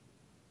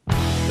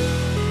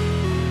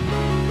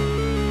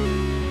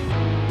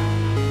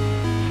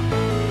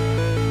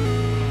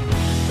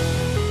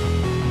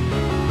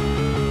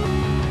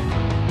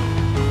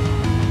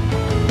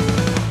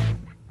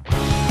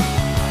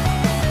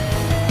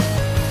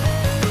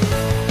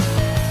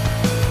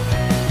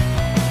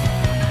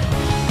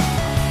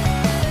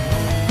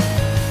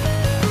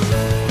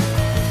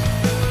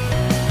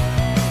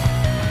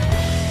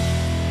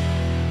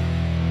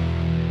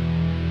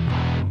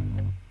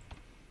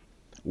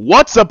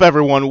What's up,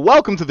 everyone?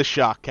 Welcome to the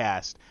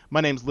Shockcast. My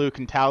name's Lou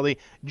Cantaldi.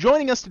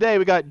 Joining us today,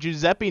 we got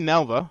Giuseppe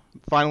Nelva,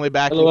 finally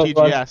back from Hello,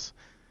 everyone. TGS.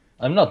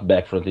 I'm not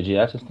back from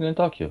TGS. I'm still in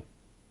Tokyo.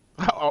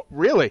 Oh,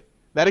 really?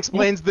 That Yeah.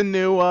 explains the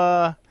new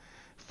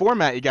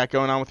format you got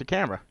going on with your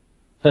camera.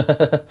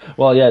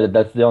 Well, yeah,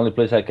 that's the only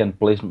place I can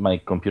place my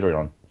computer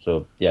on.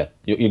 So yeah,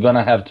 you're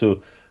gonna have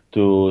to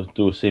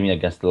see me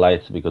against the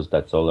lights because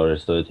that's all there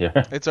is to it here.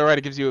 It's all right.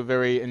 It gives you a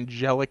very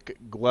angelic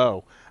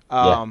glow.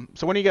 Yeah.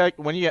 So when you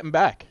getting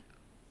back?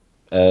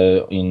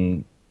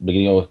 In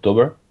beginning of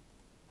October,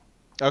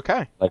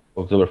 Okay. like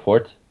October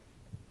 4th.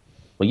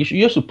 But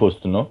you're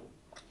supposed to know.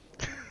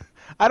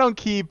 I don't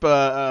keep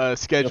a You're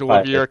schedule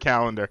fine. of your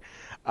calendar.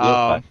 You're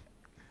fine.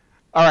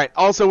 All right.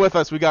 Also with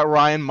us, we got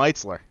Ryan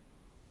Meitzler.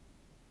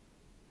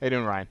 How you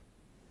doing, Ryan?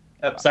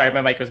 Oh, sorry,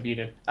 my mic was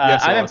muted.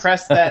 Yes, it I'm was.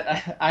 impressed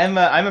that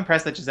I'm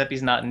impressed that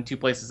Giuseppe's not in two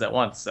places at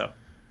once. So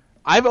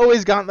I've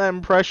always gotten that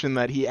impression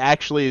that he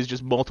actually is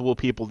just multiple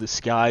people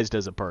disguised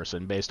as a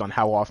person based on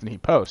how often he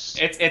posts.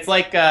 it's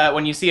like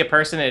when you see a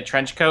person in a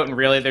trench coat and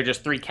really they're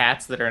just three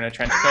cats that are in a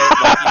trench coat.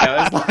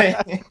 It's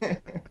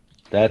like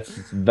That's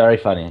very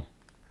funny.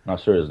 No,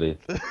 seriously.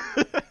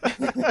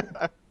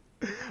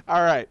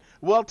 All right.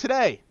 Well,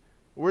 today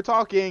we're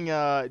talking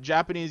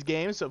Japanese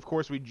games. Of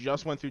course, we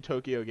just went through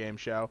Tokyo Game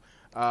Show.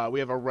 We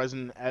have a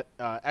resident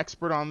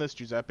expert on this,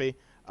 Giuseppe.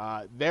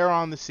 They're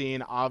on the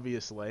scene,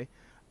 obviously.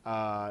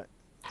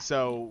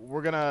 So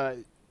we're gonna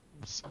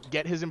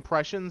get his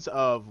impressions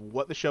of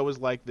what the show was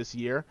like this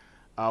year,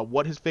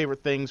 what his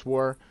favorite things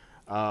were,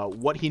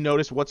 what he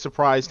noticed, what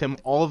surprised him,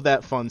 all of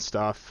that fun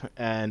stuff,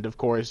 and of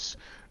course,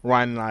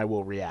 Ryan and I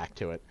will react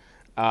to it.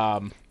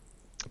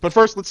 But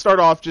first, let's start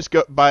off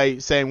by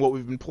saying what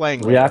we've been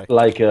playing React lately.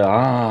 like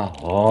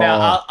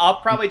now I'll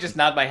probably just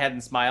nod my head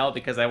and smile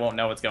because I won't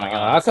know what's going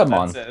on. Come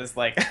on. It's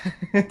like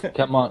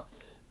Come on.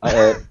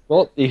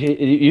 Well,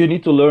 you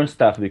need to learn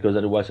stuff because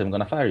otherwise I'm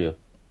gonna fire you.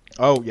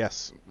 Oh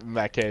yes, in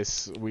that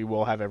case, we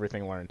will have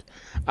everything learned.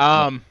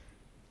 All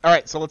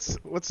right, so let's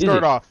start Easy.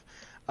 off.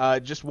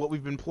 Just what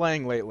we've been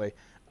playing lately.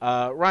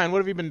 Ryan, what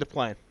have you been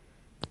playing?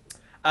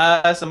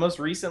 so most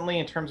recently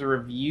in terms of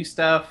review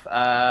stuff,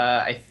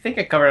 I think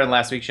I covered it in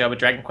last week's show, but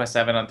Dragon Quest VII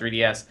on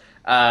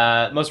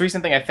 3DS. Most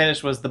recent thing I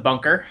finished was The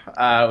Bunker,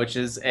 which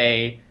is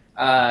a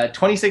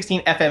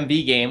 2016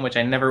 FMV game, which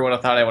I never would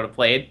have thought I would have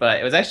played, but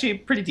it was actually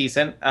pretty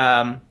decent.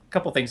 A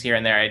couple things here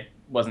and there I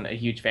wasn't a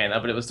huge fan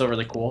of, but it was still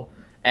really cool.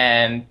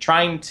 And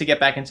trying to get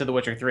back into The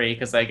Witcher 3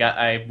 because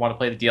I want to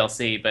play the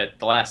DLC, but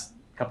the last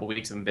couple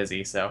weeks I've been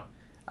busy, so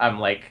I'm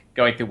like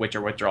going through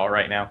Witcher withdrawal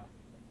right now.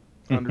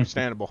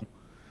 Understandable.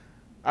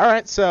 All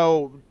right,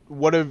 so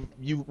what are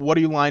you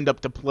lined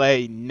up to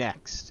play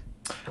next?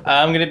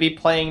 I'm going to be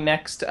playing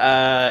next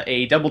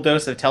a double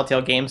dose of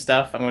Telltale Game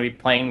stuff. I'm going to be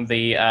playing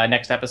the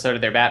next episode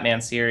of their Batman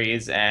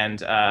series and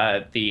the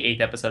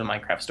 8th episode of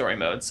Minecraft Story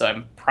Mode. So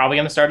I'm probably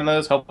going to start on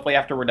those hopefully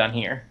after we're done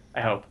here.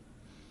 I hope.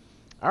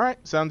 All right,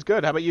 sounds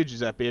good. How about you,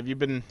 Giuseppe? Have you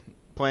been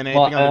playing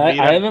Well, anything on the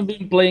Vita? I haven't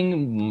been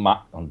playing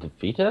on the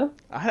Vita.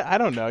 I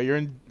don't know. You're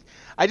in.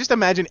 I just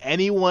imagine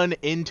anyone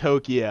in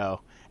Tokyo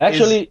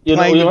Actually, is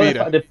playing the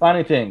Vita. the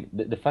funny thing.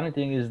 The funny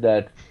thing is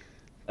that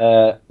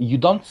you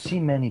don't see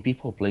many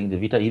people playing the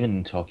Vita even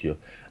in Tokyo.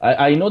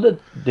 I know that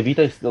the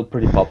Vita is still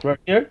pretty popular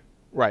here,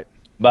 Right.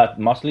 but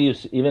mostly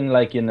even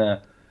like in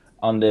like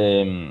on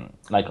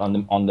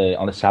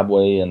the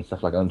subway and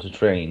stuff like on the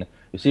train,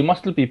 you see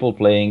mostly people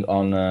playing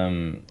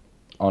on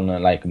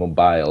like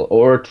mobile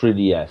or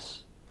 3DS.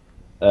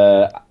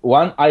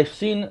 One I've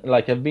seen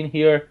like I've been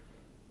here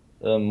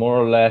more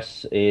or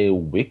less a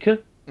week.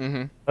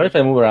 Mm-hmm. Or if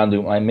I move around,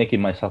 I'm making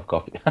myself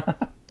coffee.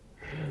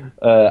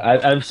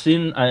 I've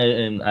seen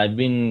I've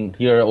been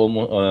here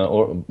almost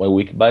or a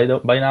week by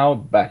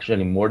now,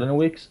 actually more than a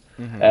week,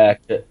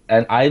 Mm-hmm.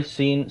 and I've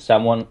seen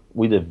someone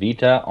with a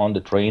Vita on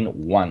the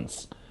train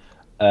once,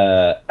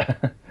 uh,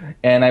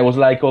 and I was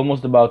like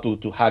almost about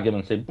to hug him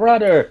and say,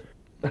 "Brother."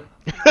 I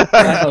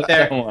know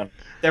they're someone.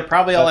 they're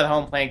probably all But at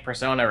home playing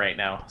Persona right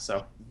now.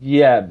 So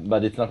yeah,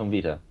 but it's not on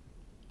Vita.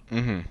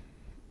 Mm-hmm.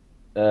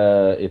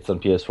 It's on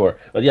PS4.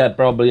 But yeah,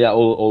 probably yeah,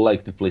 all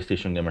like the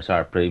PlayStation gamers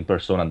are playing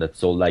Persona that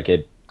sold like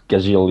a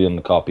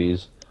gazillion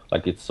copies.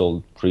 Like it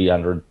sold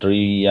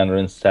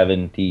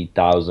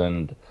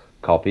 370,000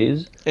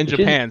 copies, In which is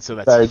Japan, so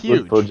that's very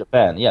good for huge.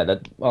 Japan. Yeah,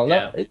 that well,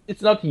 yeah.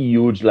 it's not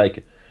huge.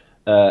 Like,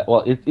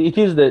 well, it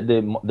is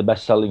the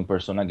best selling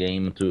Persona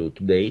game to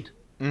date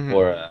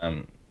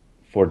Mm-hmm.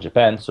 for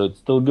Japan, so it's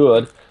still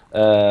good.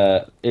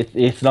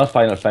 It's not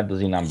Final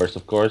Fantasy numbers,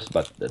 of course,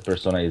 but the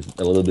Persona is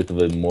a little bit of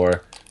a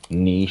more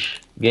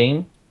niche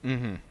game,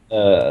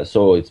 Mm-hmm.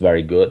 so it's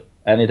very good.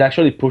 And it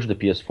actually pushed the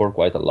PS4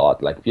 quite a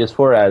lot. Like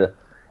PS4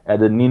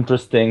 had an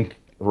interesting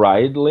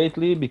ride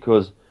lately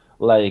because,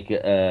 like,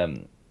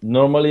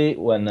 normally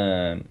when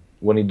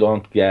you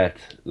don't get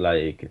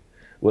like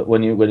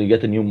when you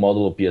get a new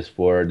model of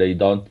PS4, they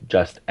don't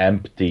just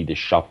empty the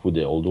shop with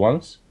the old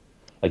ones.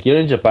 Like here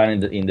in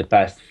Japan, in the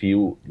past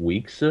few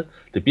weeks, the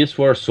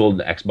PS4 sold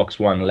the Xbox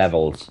One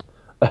levels.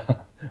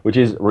 which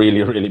is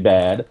really really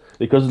bad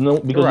because there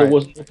Right.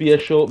 was no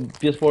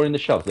PS4 in the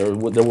shelf.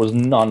 There was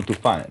none to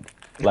find.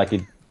 Like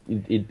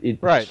it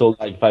Right. sold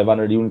like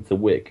 500 units a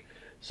week.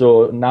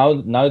 So now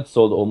it's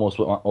sold almost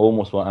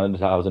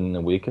 100,000 in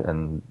a week,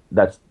 and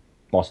that's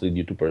mostly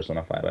due to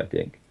Persona 5, I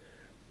think.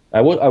 I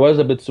was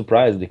a bit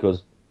surprised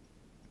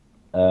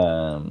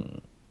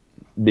um,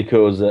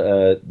 because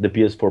the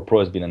PS4 Pro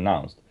has been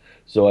announced.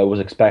 So I was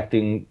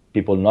expecting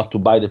people not to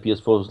buy the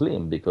PS4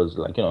 Slim because,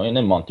 like, in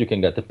a month you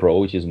can get the Pro,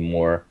 which is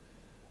more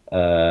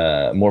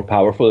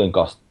powerful and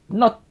cost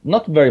not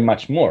very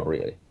much more,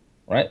 really,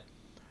 right?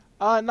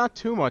 Not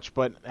too much,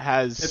 but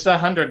has It's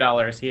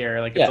 $100 here.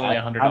 Like it's only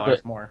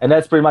 $100 more. and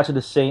that's pretty much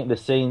the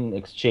same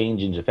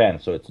exchange in Japan,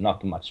 so it's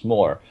not much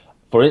more.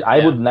 For it, I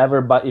Yeah. would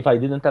never buy if I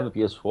didn't have a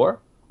PS4.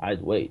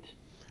 I'd wait,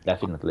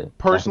 definitely.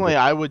 personally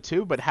I would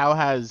too, but how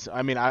has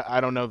I mean I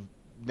don't know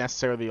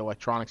necessarily the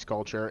electronics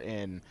culture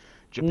in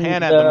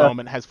Japan at the Uh,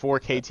 moment. Has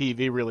 4K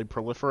TV really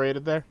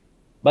proliferated there?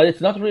 But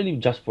it's not really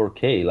just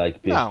 4K.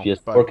 Like No,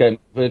 PS4 can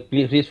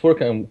PS4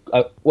 can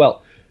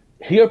well,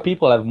 here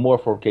people have more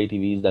 4K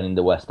TVs than in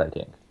the West, I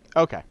think.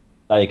 okay.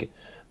 Like,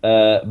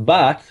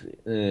 but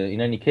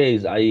in any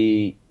case,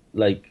 I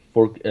like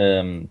for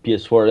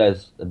PS4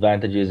 has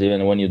advantages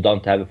even when you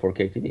don't have a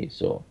 4K TV.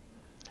 So,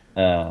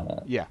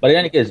 Yeah. but in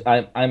any case,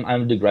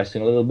 I'm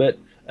digressing a little bit.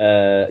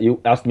 You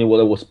asked me what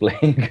I was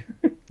playing.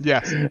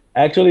 Yes.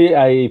 Actually,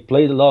 I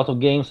played a lot of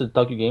games at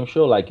Tokyo Game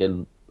Show, like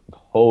a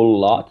whole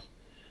lot,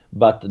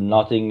 but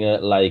nothing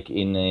like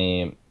in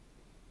a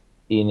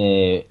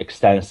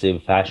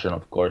extensive fashion,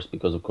 of course,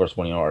 because of course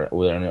when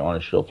we're on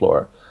a show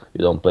floor, you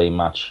don't play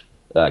much.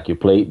 Like you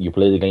play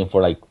the game for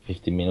like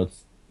 15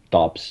 minutes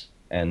tops,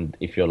 and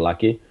if you're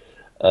lucky,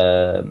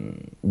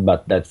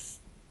 but that's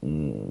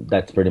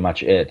pretty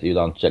much it. You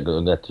don't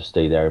get to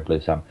stay there and play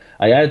some.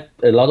 I had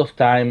a lot of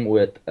time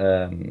with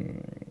The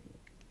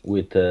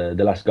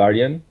Last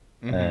Guardian,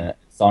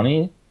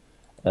 Sony.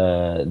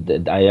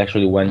 I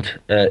actually went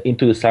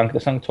into the Sancta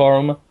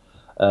Sanctorum,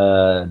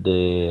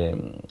 the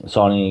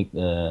Sony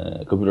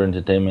Computer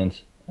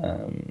Entertainment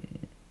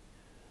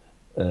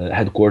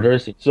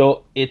headquarters.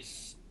 So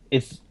it's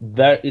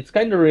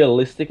kind of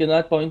realistic in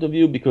that point of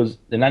view because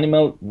an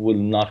animal will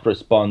not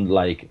respond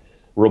like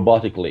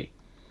robotically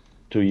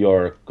to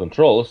your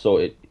control.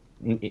 So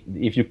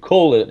if you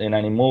call it an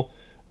animal,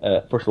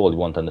 first of all, it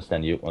won't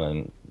understand you,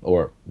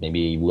 or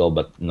maybe it will,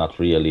 but not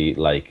really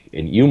like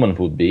a human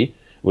would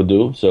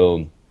do.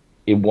 So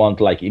it won't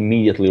like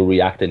immediately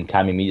react and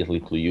come immediately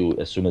to you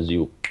as soon as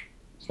you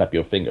snap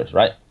your fingers,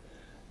 right?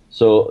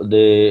 So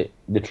the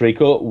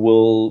Trico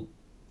will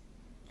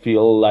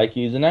feel like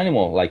he's an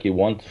animal, like it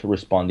won't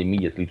respond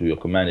immediately to your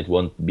command. It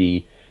won't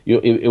be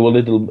it will a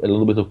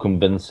little bit of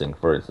convincing,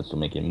 for instance, to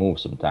make it move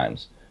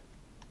sometimes,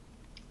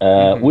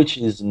 which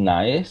is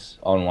nice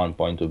on one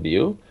point of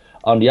view.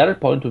 On the other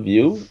point of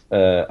view,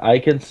 I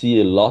can see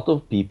a lot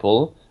of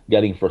people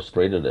getting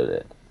frustrated at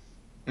it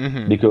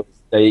because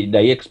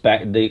they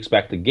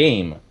expect a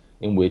game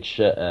in which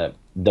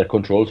their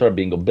controls are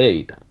being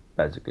obeyed,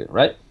 basically,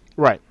 right?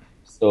 Right.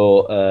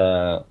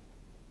 So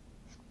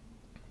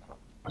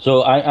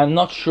I'm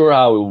not sure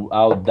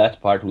how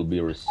that part will be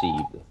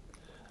received,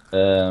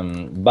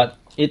 but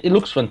it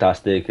looks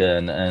fantastic,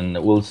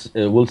 and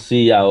we'll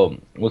see how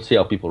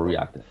people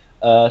react.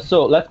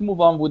 So let's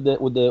move on with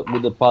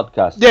the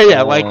podcast.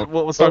 Yeah. Like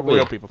we'll start with Toby,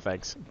 real people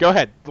things. Go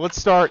ahead. Let's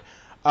start.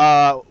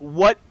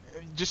 What?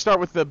 Just start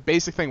with the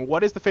basic thing.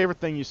 What is the favorite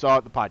thing you saw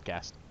at the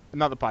podcast?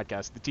 Not the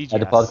podcast. The TGS. at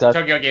the podcast.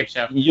 Tokyo Game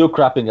Show. You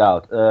crapping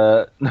out.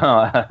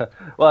 No,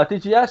 well,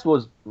 TGS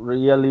was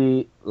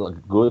really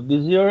good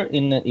this year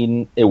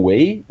in a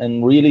way,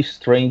 and really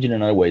strange in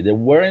another way. There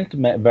weren't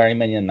very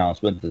many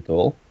announcements at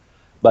all,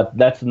 but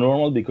that's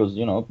normal because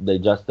we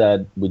just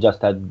had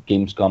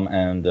Gamescom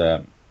and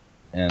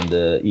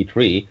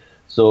E3.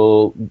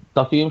 So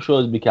Tokyo Game Show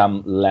has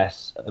become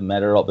less a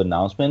matter of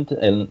announcement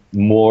and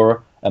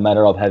more a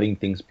matter of having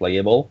things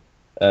playable,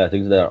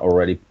 things that are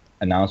already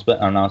announced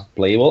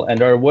playable,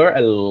 and there were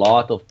a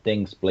lot of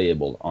things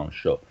playable on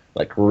show,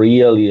 like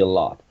really a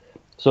lot.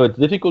 So it's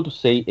difficult to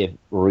say a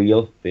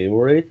real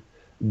favorite,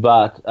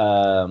 but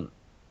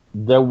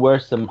there were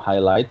some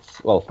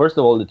highlights. Well, first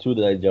of all, the two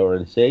that I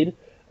already said,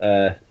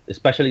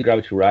 especially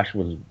Gravity Rush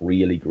was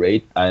really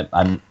great.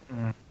 And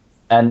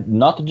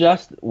not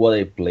just what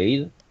I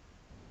played.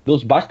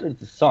 Those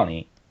bastards,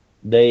 Sony,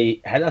 they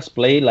had us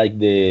play like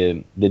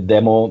the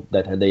demo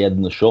that they had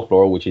on the show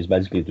floor, which is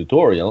basically a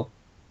tutorial.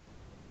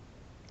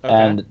 Okay.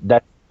 And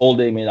that's all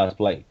they made us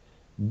play.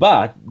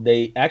 But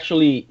they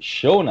actually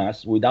shown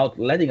us, without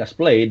letting us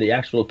play, the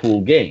actual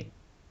full game,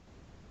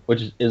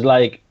 which is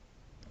like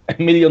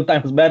a million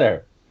times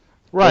better.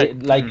 Right.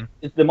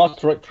 It's the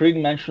most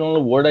three-dimensional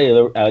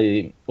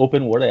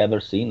open world I ever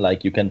seen.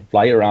 Like you can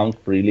fly around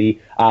freely,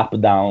 up,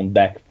 down,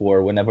 back,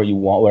 forward, whenever you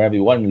want, wherever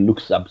you want. It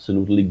looks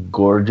absolutely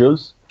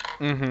gorgeous.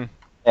 Mm-hmm.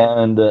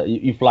 And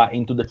you fly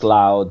into the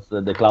clouds.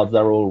 The clouds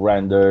are all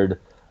rendered.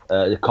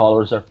 The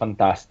colors are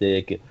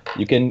fantastic.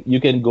 You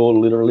can go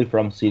literally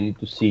from city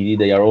to city.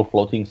 They are all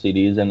floating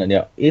cities, and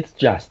yeah, it's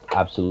just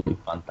absolutely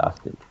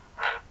fantastic.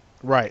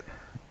 Right.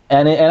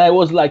 And I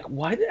was like,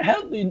 why the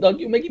hell don't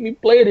you making me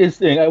play this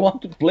thing? I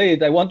want to play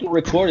it. I want to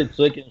record it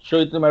so I can show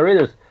it to my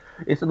readers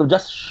instead of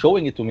just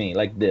showing it to me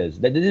like this.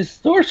 That this is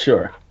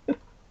torture.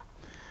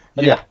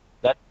 But Yeah.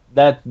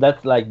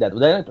 that's like that.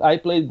 Then I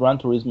played Gran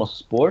Turismo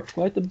Sport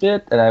quite a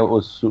bit, and I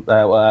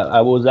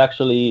was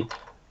actually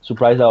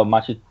surprised how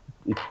much it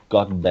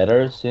got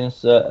better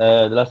since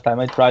the last time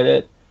I tried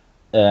it.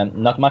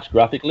 Not much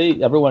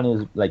graphically. Everyone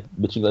is like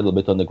bitching a little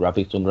bit on the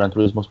graphics on Gran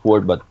Turismo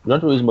Sport, but Gran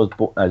Turismo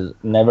Sport has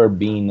never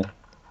been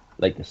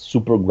like a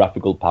super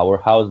graphical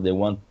powerhouse. They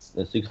want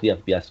a 60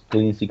 FPS,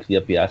 clean 60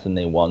 FPS, and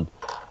they want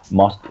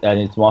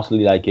it's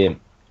mostly like a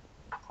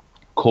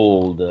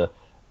cold,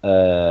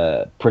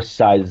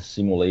 precise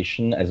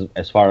simulation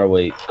as far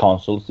away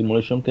console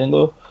simulation can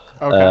go.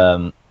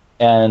 Okay.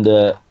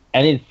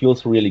 And it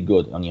feels really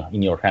good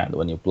in your hand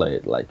when you play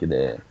it, like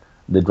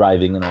the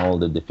driving and all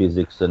the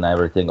physics and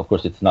everything. Of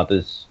course, it's not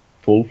as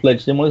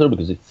full-fledged simulator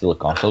because it's still a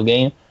console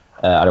game.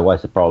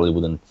 Otherwise, it probably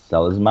wouldn't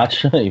sell as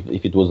much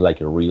if it was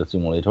like a real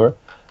simulator.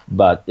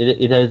 But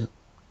it is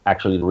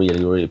actually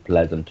really, really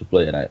pleasant to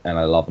play, and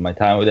I love my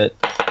time with it.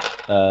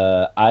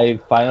 I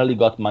finally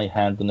got my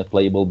hands on a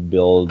playable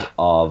build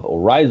of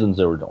Horizon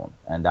Zero Dawn,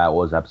 and that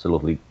was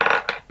absolutely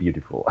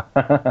beautiful.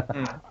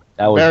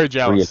 That was Very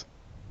jealous.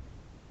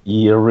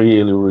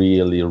 really,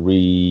 really,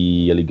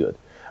 really good.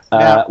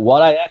 Now-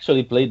 What I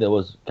actually played that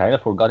was kind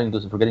of forgetting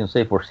to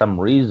say for some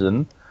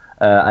reason,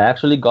 I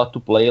actually got to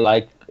play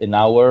like an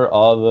hour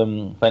of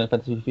Final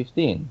Fantasy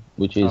 15,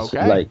 which is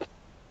Okay. like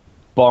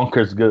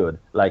bonkers good.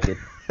 Like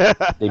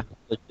they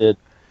published it.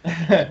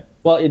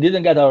 Well, it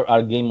didn't get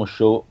our game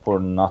show for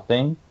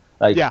nothing.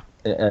 Like, Yeah.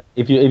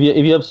 If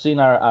you have seen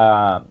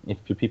our if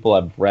you people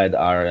have read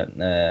our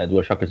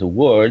DualShockers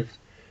awards,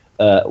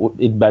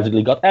 it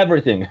basically got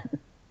everything.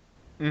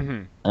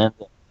 Mm-hmm. And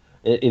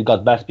it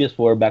got best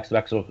PS4, best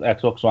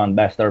Xbox One,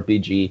 best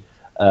RPG,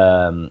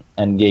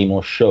 and Game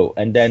of Show.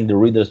 And then the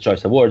Reader's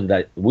Choice Awards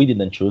that we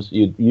didn't choose,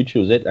 you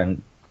choose it,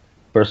 and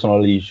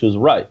personally you choose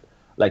right.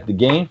 Like the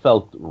game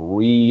felt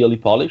really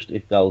polished.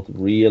 It felt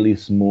really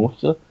smooth.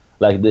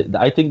 Like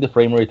I think the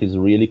frame rate is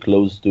really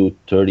close to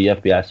 30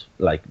 FPS,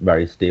 like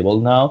very stable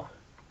now.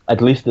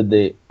 At least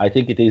I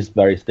think it is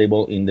very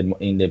stable in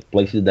the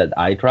places that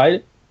I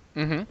tried.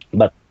 Mm-hmm.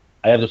 But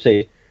I have to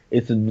say,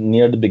 it's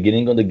near the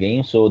beginning of the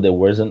game, so there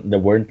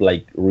weren't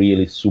like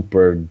really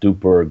super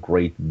duper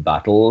great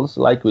battles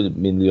like with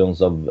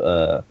millions of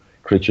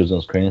creatures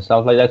on screen and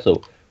stuff like that.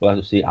 So we'll have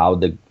to see how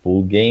the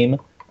full game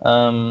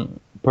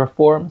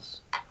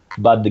performs.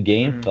 But the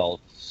game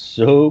felt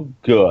so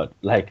good.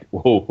 Like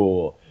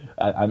whoa,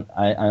 I'm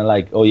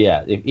like, oh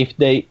yeah. If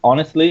they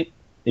honestly,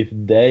 if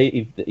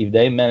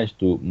they manage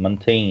to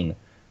maintain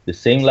the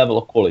same level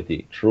of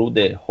quality through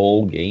the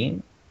whole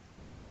game,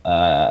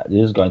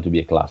 this is going to be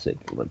a classic,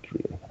 like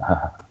really.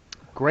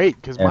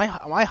 Great, because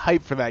my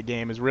hype for that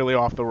game is really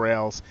off the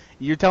rails.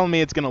 You're telling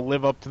me it's going to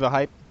live up to the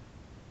hype?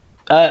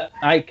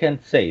 I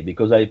can't say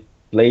because I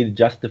played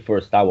just the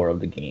first hour of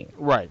the game.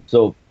 Right.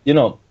 So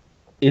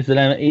it's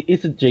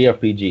a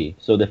JRPG.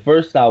 So the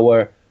first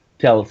hour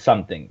tells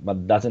something,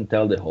 but doesn't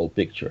tell the whole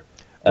picture.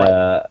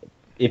 Right.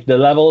 If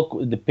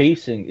the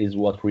pacing is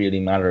what really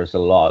matters a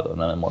lot on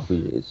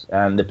MMORPGs,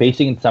 and the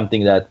pacing is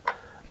something that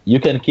you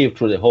can keep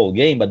through the whole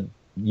game, but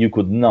you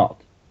could not.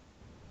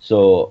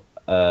 So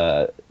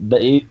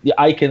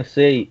I can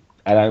say,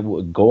 and I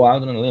would go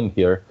out on a limb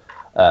here,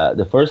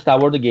 the first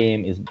hour of the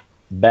game is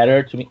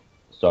better to me.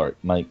 Sorry,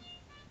 my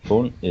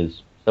phone is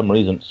for some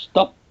reason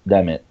stop.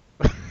 Damn it.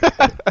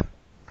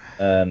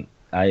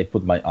 I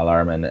put my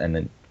alarm and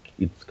then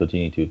it's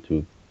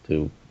continuing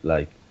to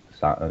like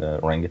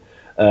ring.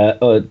 I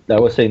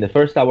was saying the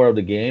first hour of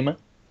the game,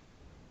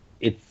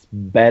 it's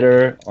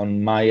better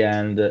on my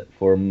end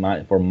for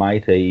my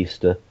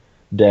taste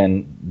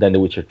than The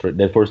Witcher 3.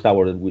 The first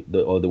hour of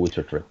the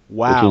Witcher 3.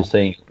 Wow. Which is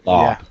saying a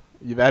lot.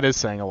 Yeah, that is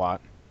saying a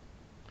lot.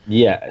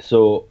 Yeah,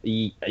 so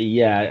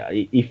yeah,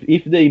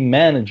 if they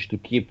manage to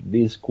keep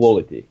this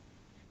quality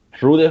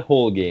through the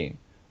whole game,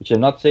 which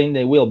I'm not saying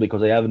they will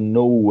because I have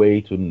no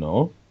way to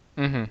know,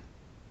 Mm-hmm.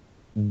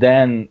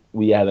 then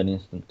we have an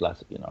instant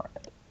classic in our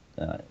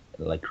head.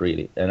 Like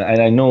really. And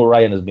I know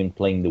Ryan has been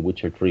playing The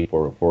Witcher 3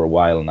 for a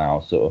while now,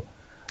 so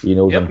he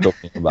knows what I'm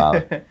talking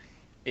about.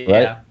 Yeah.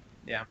 Right?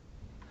 Yeah.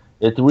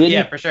 It really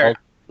Yeah, for sure. felt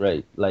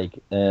great. Like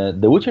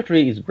The Witcher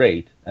 3 is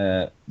great.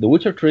 The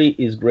Witcher 3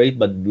 is great,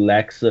 but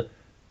lacks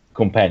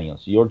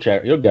companions. You're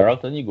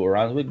Geralt, and you go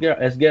around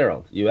as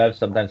Geralt. You have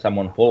sometimes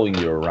someone following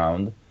you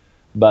around,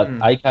 but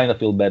I kind of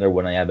feel better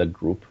when I have a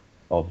group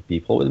of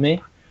people with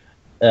me.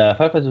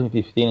 Final Fantasy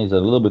 15 is a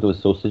little bit of a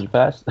sausage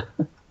fest.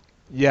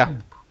 Yeah.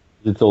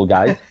 It's all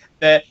guys.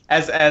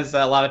 As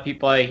a lot of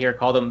people I hear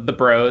call them the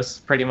bros,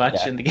 pretty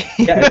much in the game.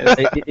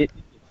 Yeah,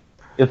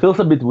 it feels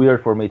a bit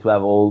weird for me to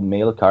have all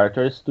male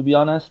characters, to be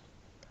honest.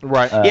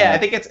 Right. Yeah, I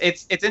think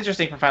it's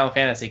interesting for Final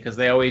Fantasy because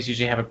they always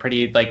usually have a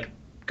pretty like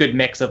good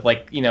mix of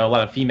like a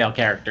lot of female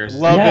characters.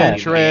 Love Yeah.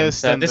 interest.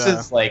 So and this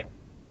is like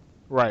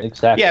right.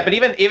 Exactly. yeah, but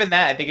even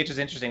that I think it's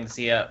just interesting to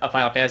see a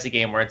Final Fantasy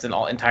game where it's an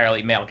all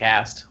entirely male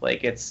cast.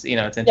 Like it's it's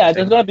interesting. Yeah,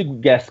 there's gonna be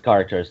guest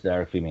characters that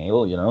are female.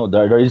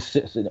 There is.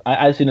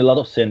 I've seen a lot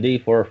of Cindy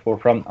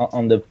from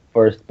on the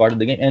first part of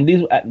the game, and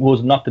this was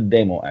not the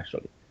demo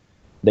actually.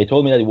 They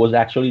told me that it was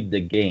actually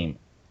the game.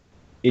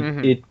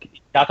 It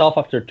cut off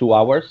after 2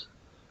 hours,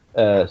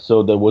 so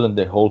there wasn't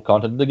the whole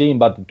content of the game,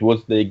 but it was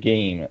the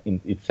game in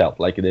itself.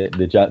 Like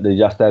they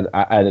just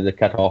added a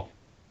cut off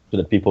so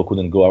that people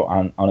couldn't go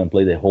on and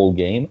play the whole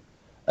game.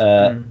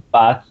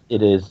 But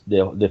it is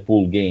the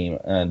full game,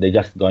 and they're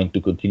just going to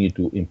continue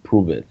to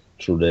improve it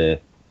through the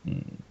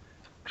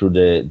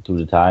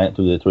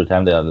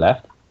time they are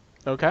left.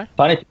 Okay.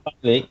 Finally,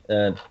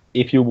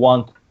 if you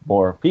want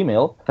more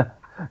female,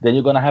 then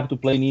you're gonna have to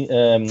play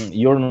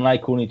Yorunai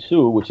Kuni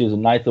 2, which is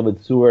Knights of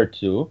Azure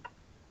 2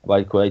 by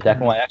Koei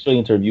Tecmo. I actually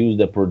interviewed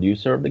the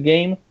producer of the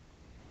game,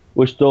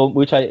 which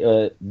I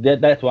did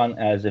that one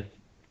as a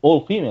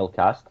all female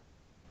cast.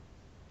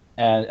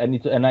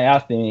 And I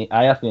asked him,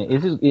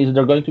 is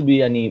there going to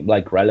be any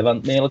like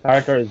relevant male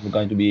character? Is it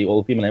going to be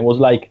all female? And it was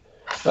like,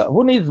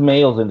 who needs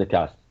males in the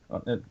cast?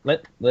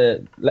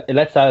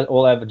 Let's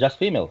all have just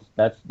females.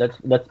 That's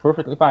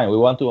perfectly fine. We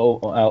want to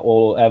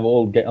all have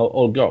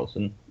all girls.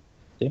 And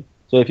see?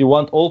 So if you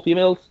want all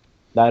females,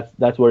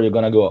 that's where you're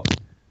gonna go.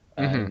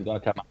 It's gonna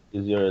come out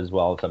this year as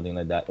well, something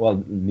like that.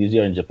 Well, this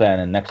year in Japan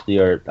and next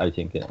year I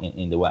think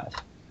in the West.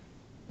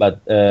 But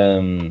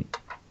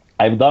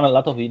I've done a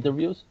lot of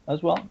interviews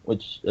as well,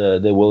 which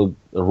they will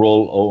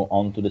roll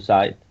onto the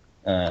site,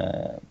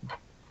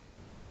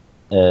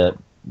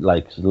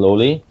 like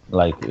slowly,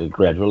 like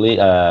gradually.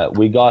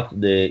 We got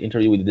the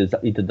interview with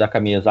Itadaka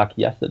Miyazaki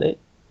yesterday,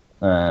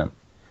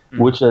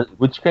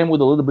 which came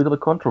with a little bit of a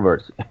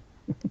controversy.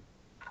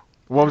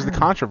 What was the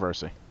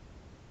controversy?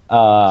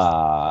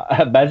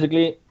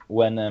 Basically,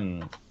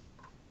 when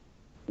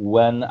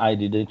I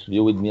did the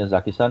interview with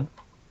Miyazaki-san,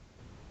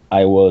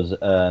 I was.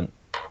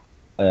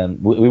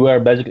 We were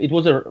basically, it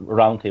was a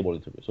roundtable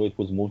interview, so it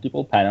was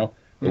multiple panel.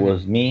 It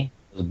was me,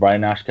 it was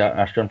Brian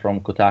Ashton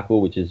from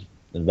Kotaku, which is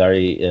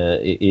very,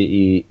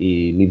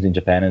 he lives in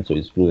Japan, and so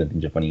he's fluent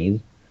in Japanese,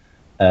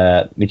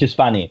 which is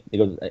funny,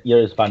 because here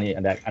is funny,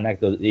 and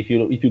if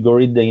you go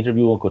read the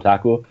interview on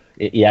Kotaku,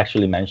 he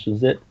actually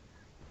mentions it,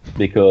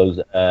 because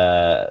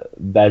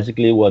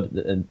basically what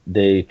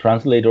the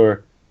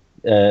translator,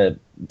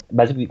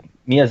 basically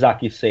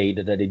Miyazaki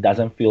said that he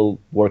doesn't feel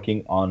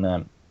working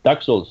on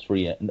Dark Souls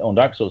 3 on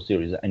Dark Souls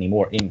series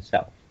anymore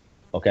himself.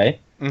 Okay,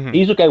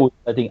 he's okay with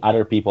letting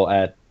other people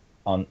at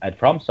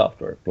From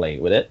Software play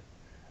with it,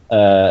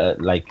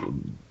 like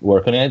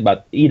work on it,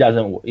 but he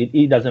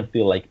doesn't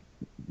feel like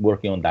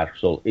working on Dark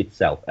Souls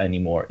itself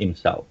anymore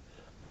himself.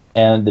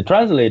 And the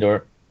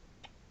translator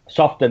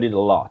softened it a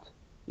lot.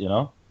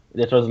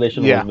 The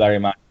translation was very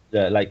much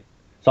like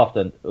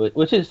softened,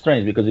 which is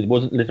strange because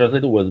the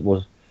translator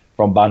was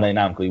from Bandai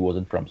Namco. It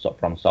wasn't from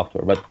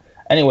Software, but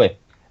anyway.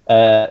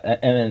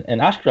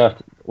 And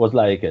Ashcraft was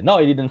like, no,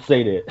 he didn't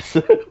say this.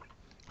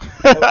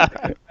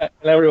 And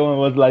everyone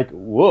was like,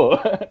 whoa.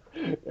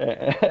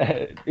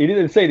 He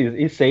didn't say this.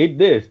 He said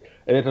this.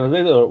 And the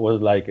translator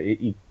was like,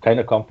 he kind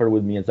of comforted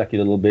with Miyazaki a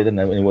little bit, and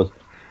then it was,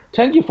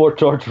 thank you for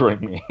torturing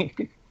me.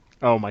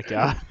 Oh my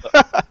god.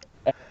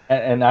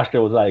 And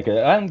Ashcraft was like,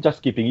 I'm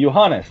just keeping you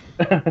honest.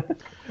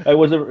 I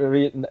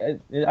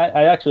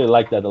actually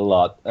like that a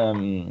lot.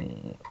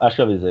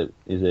 Ashcraft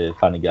is a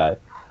funny guy.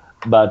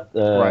 But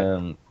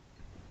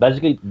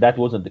basically, that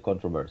wasn't the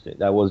controversy.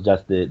 That was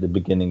just the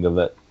beginning of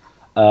it.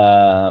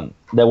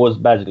 There was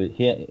basically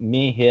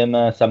him,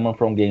 someone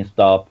from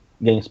GameSpot,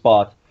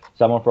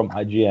 someone from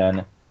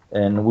IGN,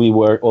 and we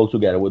were all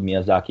together with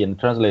Miyazaki and the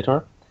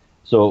translator.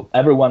 So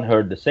everyone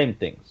heard the same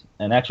things.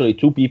 And actually,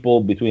 2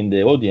 people between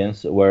the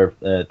audience were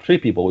 3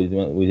 people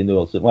within the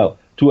audience. Well,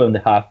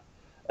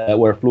 2.5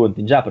 were fluent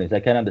in Japanese. I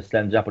can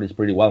understand Japanese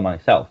pretty well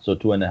myself, so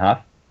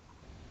 2.5.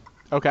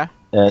 Okay.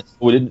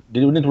 We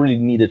didn't really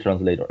need a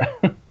translator.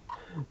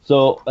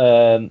 So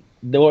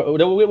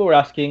we were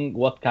asking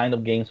what kind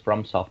of games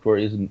From Software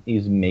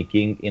is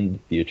making in the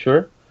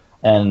future,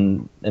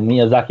 and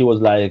Miyazaki was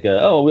like,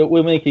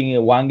 we're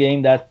making one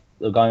game that's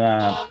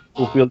gonna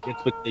fulfill the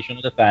expectation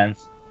of the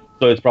fans.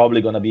 So it's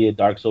probably gonna be a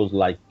Dark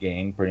Souls-like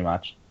game, pretty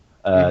much.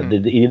 He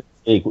didn't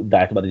say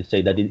that, but he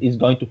said that it is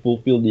going to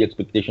fulfill the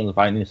expectations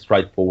in a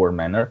straightforward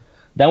manner.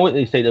 Then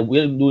they say that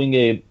we're doing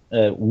a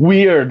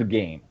weird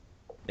game.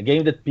 A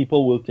game that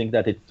people will think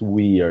that it's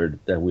weird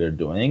that we're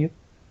doing.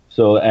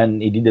 So,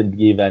 and he didn't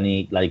give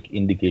any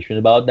indication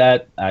about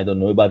that. I don't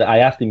know about it. I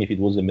asked him if it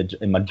was a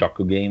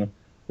Majoko game,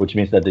 which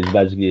means that it's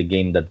basically a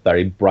game that's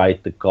very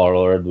bright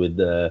colored with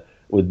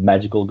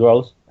magical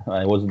girls.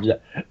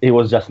 He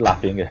was just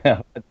laughing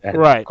at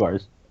Right. Of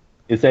course.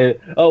 He said,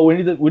 "Oh,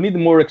 we need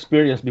more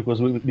experience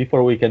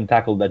before we can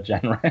tackle that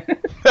genre."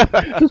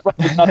 It's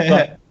probably not so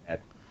bad.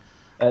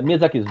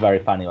 Miyazaki is very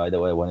funny, by the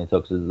way. When he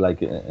talks, he's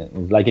like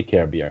a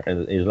Care Bear.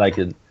 He's like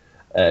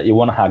you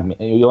want to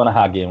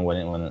hug him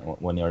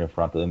when you're in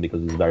front of him,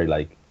 because he's very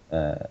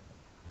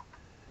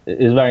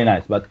It's very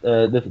nice. But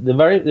then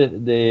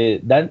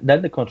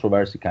the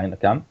controversy kind of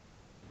come,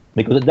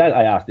 because then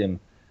I asked him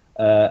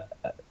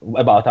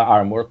about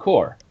Armor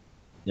Core,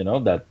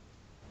 that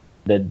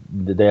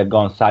they have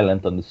gone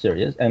silent on the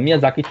series, and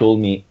Miyazaki told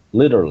me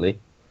literally,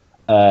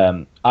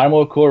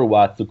 Armor Core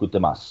wa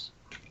tsukutemasu,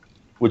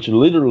 which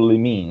literally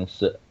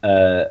means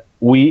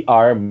we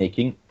are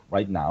making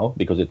right now,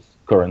 because it's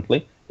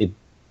currently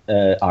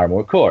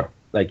Armor Core.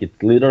 Like,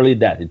 it's literally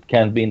that. It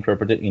can't be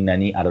interpreted in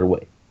any other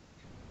way.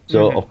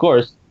 So of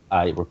course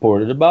I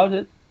reported about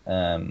it,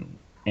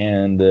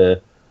 and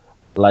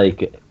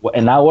like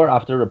an hour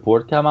after the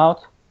report came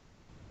out,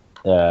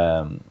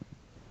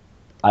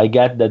 I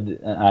get that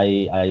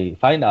I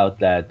find out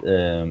that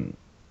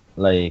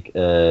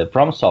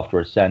From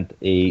Software sent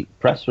a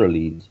press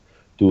release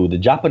to the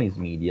Japanese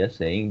media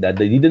saying that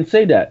they didn't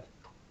say that.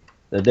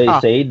 That they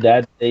say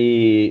that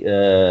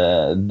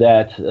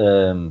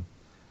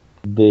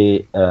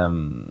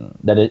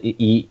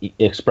he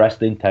expressed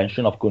the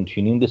intention of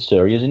continuing the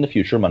series in the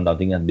future, but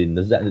nothing has been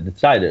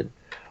decided,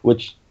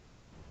 which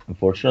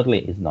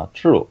unfortunately is not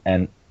true.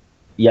 And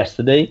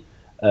yesterday,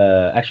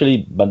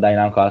 actually, Bandai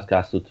Namco asked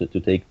us to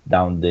take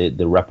down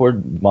the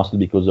report, mostly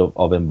because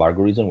of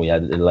embargo reason. We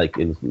had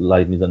a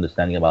slight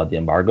misunderstanding about the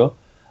embargo,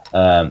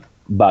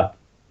 but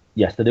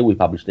yesterday we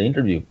published the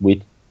interview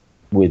with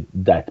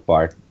that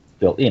part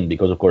filled in,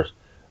 because of course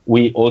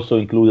we also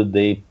included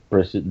the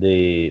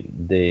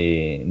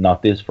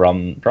notice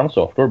from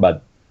Software,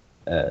 but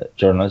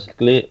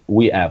journalistically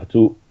we have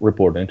to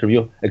report the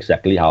interview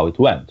exactly how it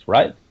went,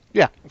 right?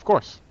 Yeah, of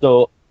course.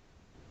 So,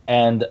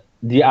 and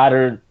the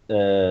other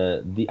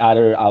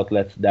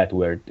outlets that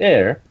were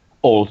there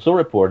also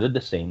reported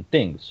the same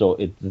thing. So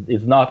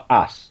it's not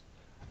us.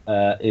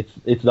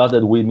 It's not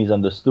that we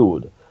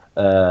misunderstood.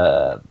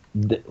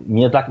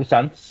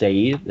 Miyazaki-san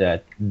say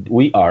that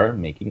we are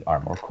making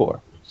Armor Core.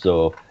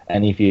 So,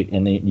 and you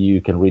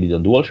can read it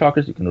on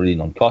DualShockers, you can read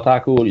it on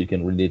Kotaku, you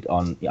can read it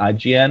on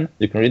IGN,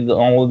 you can read it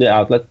on all the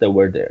outlets that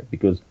were there,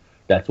 because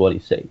that's what he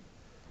said.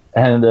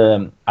 And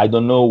I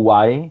don't know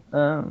why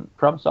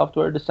From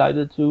Software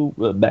decided to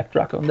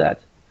backtrack on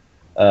that,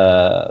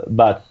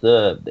 but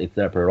it's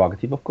their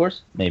prerogative, of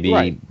course. Maybe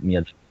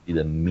Miyazaki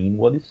didn't mean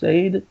what he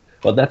said,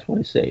 but that's what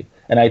he said,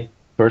 and I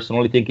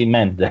personally think he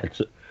meant that.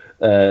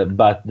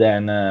 But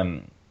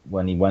then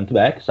when he went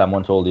back,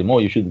 someone told him, "Oh,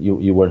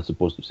 you weren't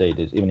supposed to say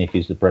this, even if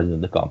he's the president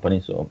of the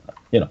company." So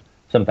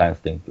sometimes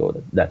things go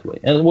that way,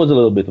 and it was a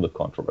little bit of a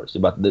controversy,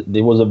 but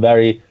there was a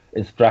very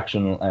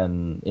instructional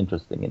and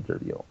interesting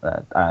interview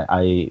that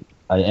I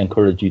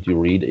encourage you to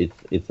read.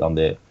 It's on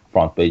the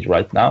front page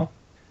right now.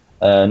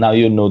 Now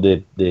you know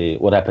the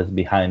what happens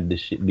behind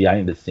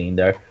the scene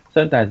there.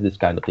 Sometimes these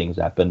kind of things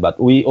happen, but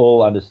we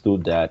all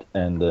understood that.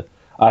 And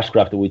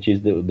Ashcraft, which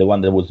is the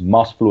one that was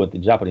most fluent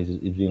in Japanese,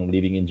 is been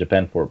living in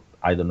Japan for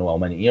I don't know how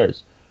many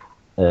years.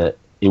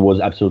 He was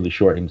absolutely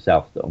sure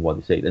himself of what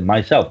he said. And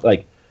myself,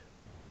 like,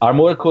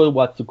 Armor Core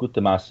wa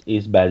tsukutemasu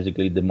is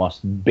basically the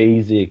most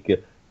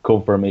basic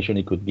confirmation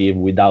he could give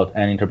without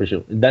any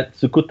interpretation. That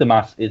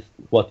tsukutemasu is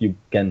what you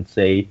can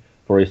say,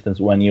 for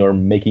instance, when you're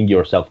making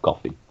yourself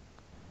coffee.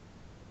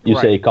 You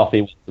say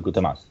coffee with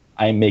tsukutemasu.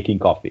 I'm making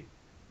coffee.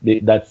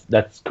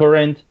 That's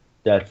current.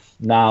 That's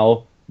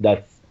now.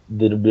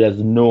 There's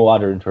no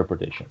other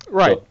interpretation.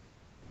 Right. So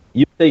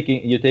you take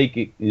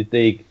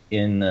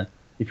in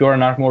if you're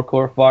an Armor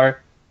Core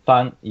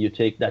fan, you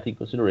take that in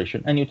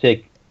consideration, and you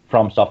take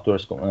From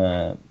Software's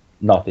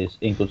notice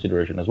in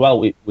consideration as well.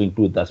 We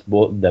include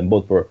them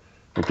both for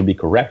to be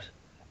correct,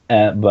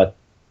 but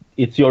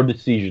it's your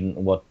decision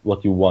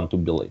what you want to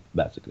believe.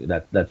 Basically,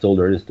 that's all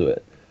there is to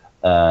it.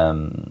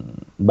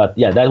 But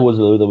yeah, that was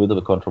a little bit of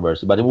a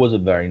controversy, but it was a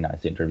very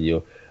nice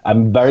interview.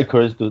 I'm very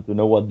curious to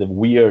know what the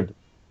weird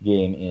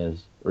game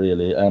is,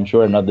 really. I'm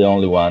sure I'm not the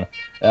only one.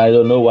 I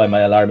don't know why my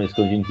alarm is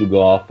continuing to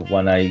go off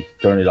when I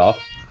turn it off.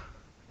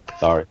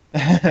 Sorry.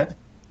 I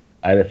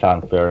had a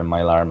fanfare in my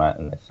alarm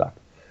and it sucked.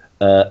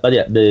 But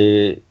yeah,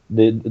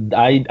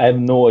 I have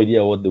no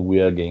idea what the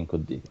weird game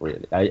could be,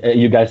 really.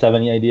 You guys have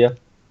any idea?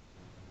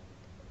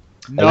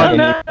 No.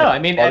 I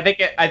mean, I think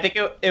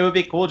it would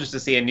be cool just to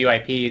see a new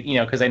IP,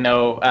 because I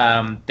know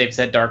they've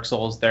said Dark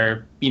Souls,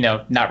 they're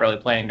not really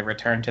planning to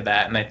return to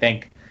that, and I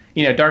think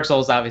Dark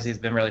Souls obviously has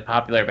been really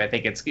popular, but I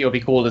think it would be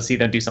cool to see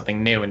them do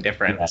something new and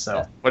different. Yeah,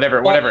 so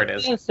whatever it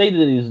is. It say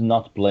that he's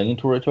not planning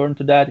to return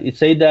to that. It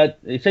said a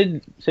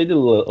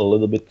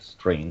little bit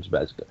strange,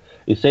 basically.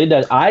 It said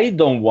that I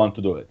don't want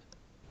to do it.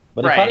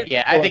 But right.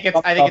 Yeah. I think it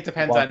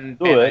depends on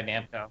Bandai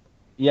Namco.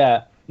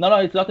 Yeah. No,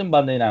 it's not in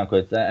Bandai Namco.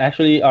 It's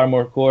actually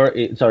Armor Core.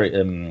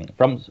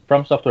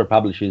 From Software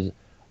publishes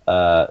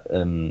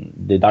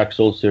the Dark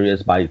Souls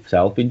series by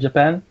itself in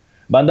Japan.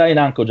 Bandai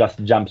Namco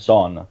just jumps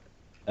on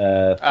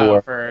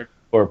for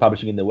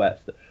publishing in the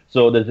West.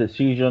 So the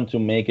decision to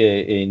make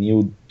a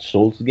new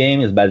Souls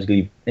game is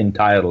basically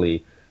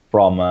entirely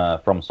from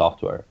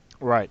Software.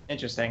 Right.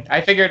 Interesting.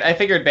 I figured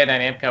Bandai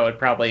Namco would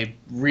probably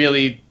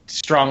really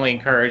strongly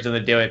encourage them to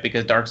do it,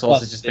 because Dark Souls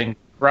has just been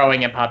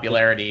growing in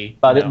popularity.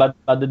 But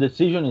the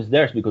decision is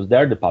theirs because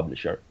they're the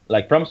publisher.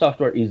 Like From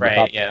Software is the right,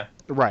 publisher. yeah.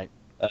 Right.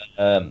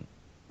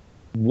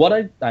 What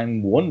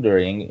I'm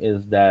wondering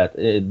is that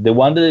the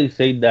one that they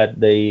say that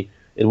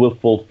it will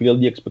fulfill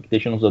the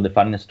expectations of the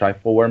fan in a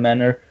straightforward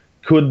manner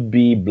could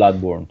be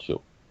Bloodborne 2.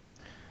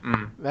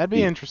 That'd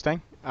be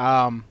interesting.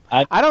 I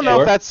I'm don't know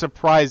sure. if that's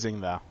surprising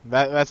though.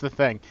 That's the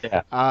thing.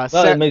 Yeah.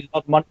 Sa- It makes a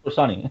lot of money for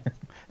Sony.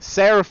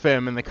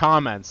 Seraphim in the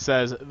comments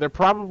says they're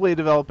probably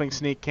developing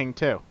Sneak King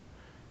 2.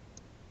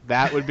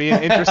 That would be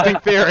an interesting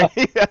theory.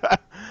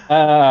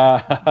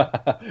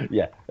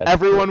 Yeah.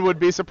 Everyone would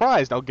be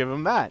surprised. Can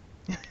him that.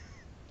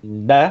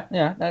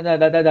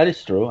 That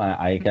is true.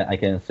 I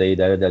can say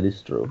that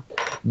is true.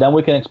 Then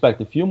we can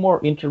expect a few more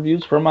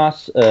interviews from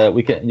us.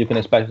 You can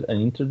expect an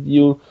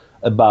interview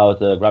about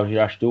Gravity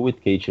Rush 2 with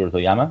Keiichiro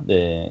Toyama,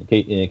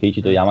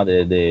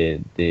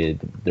 the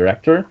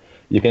director.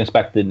 You can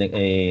expect an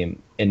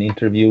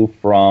interview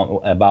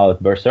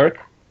about Berserk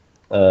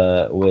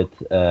with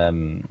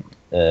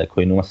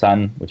Koinuma-san,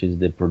 which is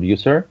the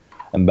producer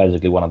and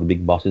basically one of the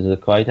big bosses at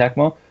Koei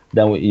Tecmo.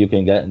 Then you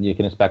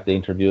can expect the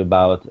interview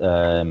about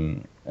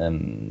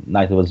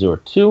Night of Azure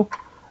 2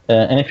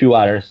 and a few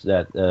others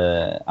that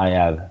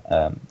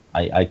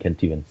I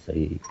can't even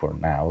say for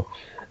now.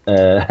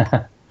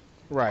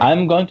 Right.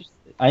 I'm going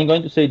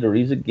to say there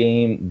is a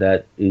game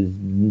that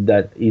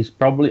is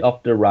probably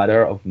off the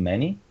radar of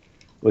many,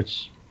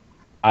 which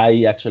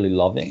I actually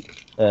loving,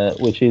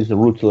 which is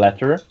Root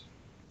Letter,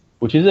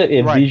 which is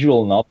a Right.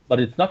 visual novel, but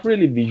it's not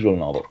really visual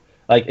novel.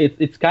 Like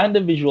it's kind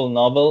of visual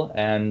novel,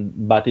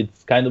 but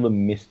it's kind of a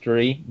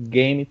mystery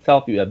game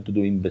itself. You have to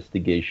do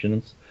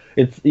investigations.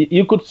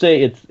 You could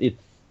say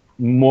it's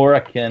more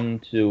akin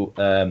to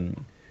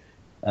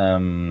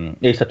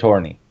Ace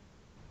Attorney.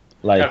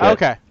 Like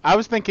Okay. I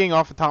was thinking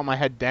off the top of my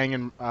head,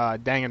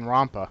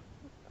 Danganronpa.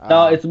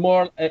 no,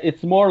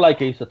 it's more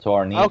like Ace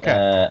Attorney.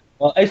 Okay.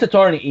 Well, Ace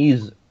Attorney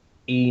is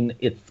in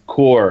its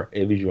core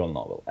a visual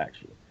novel,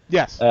 actually.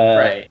 Yes.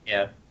 Right,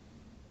 yeah.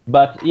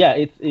 But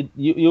yeah,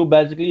 you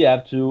basically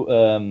have to.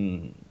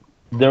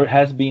 There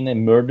has been a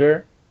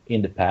murder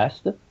in the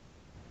past,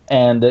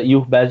 and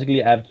you basically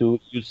have to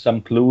use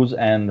some clues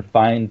and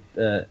find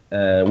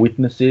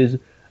witnesses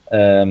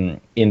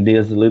in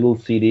this little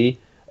city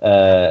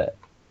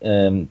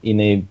in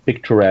a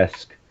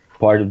picturesque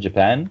part of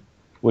Japan,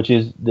 which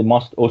is the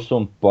most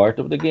awesome part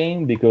of the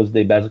game because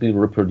they basically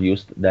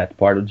reproduced that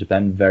part of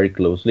Japan very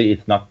closely.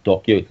 It's not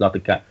Tokyo, it's not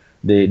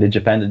the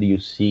Japan that you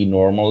see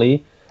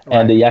normally. Right.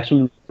 And they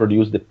actually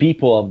produced the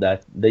people of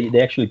that. They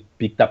actually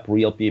picked up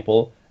real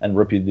people and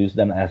reproduced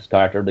them as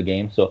part of the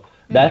game. So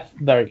that's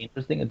very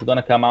interesting. It's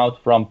gonna come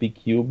out from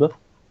P-Cube,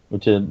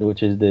 which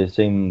is the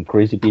same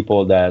crazy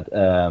people that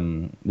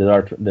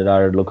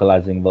are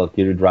localizing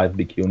Valkyrie Drive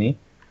Bikuni.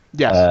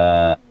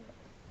 Yes.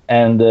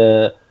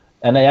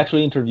 And I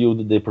actually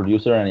interviewed the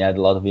producer, and he had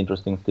a lot of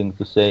interesting things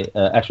to say.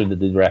 Actually,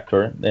 the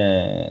director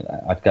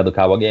at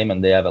Kadokawa Game,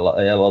 and they had a lot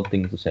of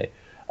things to say.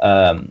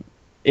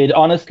 It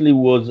honestly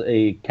was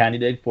a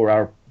candidate for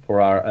our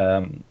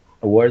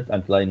awards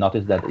until I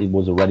noticed that it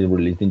was already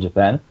released in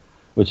Japan,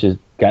 which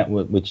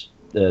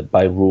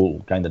by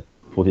rule kind of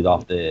put it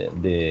off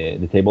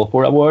the table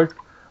for awards.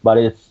 But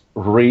it's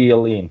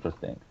really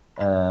interesting.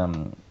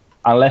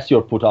 Unless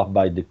you're put off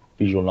by the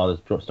visual novel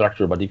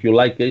structure, but if you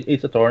like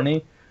Ace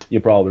Attorney,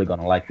 you're probably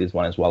gonna like this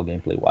one as well,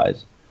 gameplay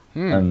wise.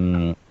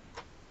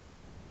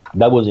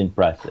 That was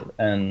impressive,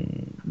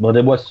 but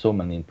there was so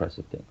many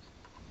impressive things.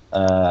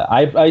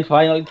 I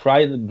finally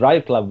tried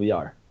Drive Club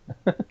VR.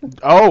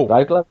 Oh,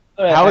 Drive Club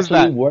how is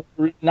that? Works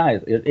really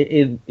nice.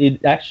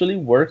 It actually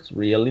works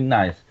really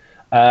nice.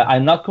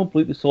 I'm not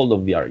completely sold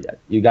on VR yet.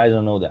 You guys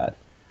don't know that,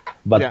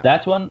 but Yeah.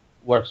 that one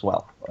works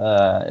well.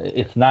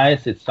 It's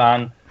nice. It's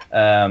fun.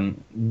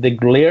 The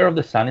glare of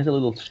the sun is a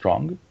little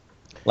strong.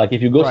 Like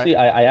if you go Right. see,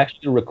 I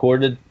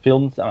actually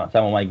filmed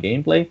some of my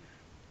gameplay.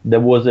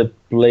 There was a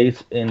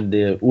place in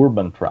the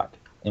urban track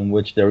in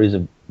which there is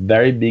a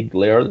very big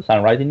glare of the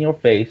sun right in your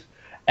face,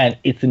 and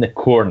it's in the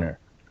corner.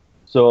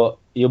 So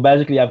you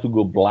basically have to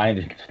go blind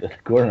into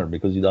that corner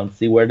because you don't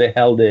see where the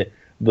hell the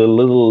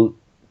little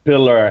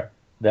pillar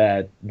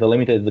that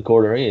delimited the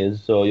corner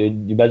is. So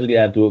you basically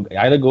have to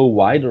either go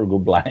wide or go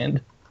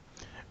blind.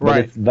 But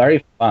Right. it's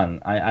very fun.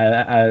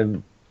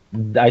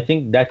 I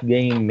think that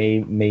game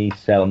may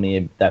sell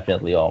me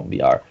definitely on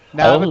VR.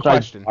 Now, I have a also tried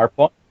question.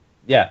 Farpoint.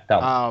 Yeah,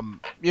 tell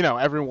me.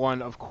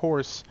 Everyone, of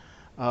course,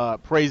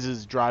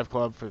 praises Drive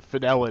Club for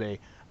fidelity.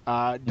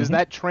 Does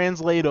that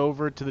translate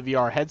over to the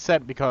VR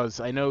headset? Because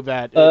I know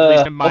that, at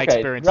least in my okay,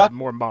 experience, it's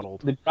more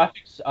muddled. The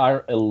graphics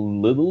are a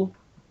little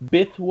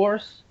bit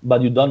worse,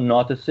 but you don't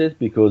notice it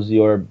because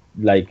you're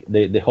like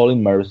the whole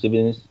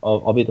immersiveness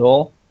of it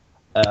all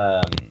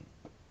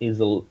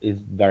is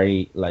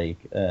very like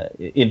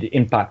it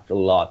impacts a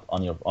lot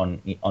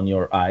on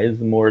your eyes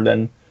more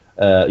than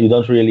you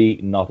don't really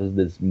notice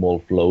the small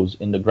flows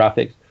in the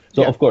graphics.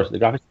 So Yeah. of course the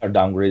graphics are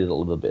downgraded a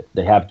little bit.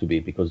 They have to be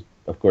because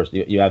of course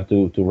you have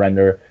to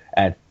render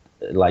at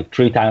like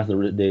 3 times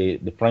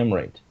the frame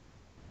rate.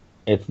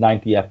 It's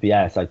 90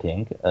 FPS, I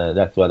think.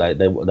 That's what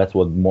that's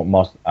what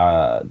most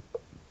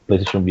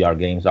PlayStation VR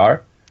games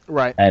are,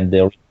 Right. and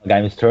the original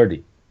game is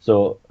 30.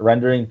 So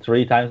rendering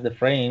 3 times the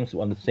frames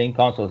on the same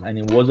consoles, and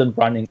it wasn't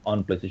running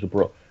on PlayStation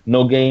Pro.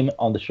 No game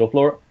on the show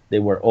floor. They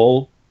were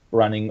all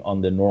running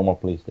on the normal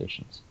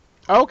PlayStations.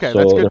 Okay, So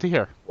that's good to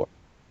hear.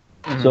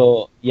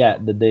 So yeah,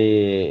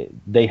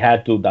 they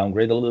had to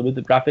downgrade a little bit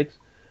the graphics,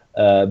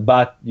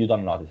 but you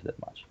don't notice that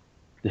much.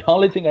 The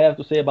only thing I have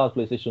to say about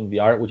PlayStation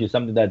VR, which is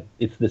something that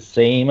it's the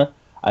same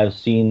I've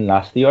seen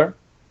last year,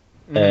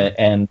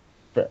 and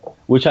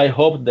which I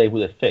hope they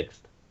would have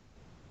fixed.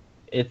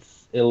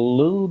 It's a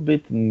little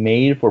bit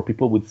made for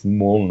people with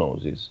small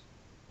noses.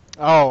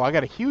 Oh, I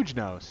got a huge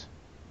nose.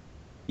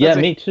 Yeah,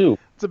 That's me too.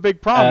 It's a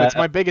big problem. It's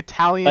my big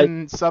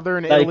Italian,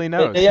 Southern Italy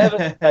nose. They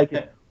have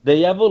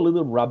they have a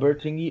little rubber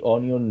thingy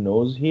on your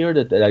nose here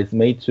that is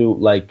made to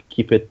like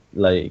keep it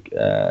like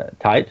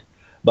tight.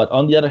 But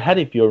on the other hand,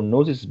 if your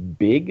nose is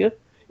big,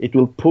 it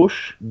will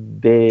push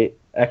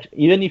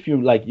even if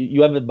you like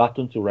you have a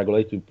button to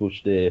regulate to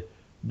push the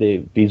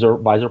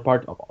visor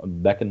part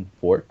back and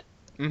forth.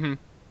 Mm-hmm.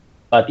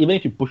 But even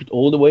if you push it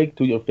all the way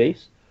to your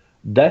face,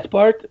 that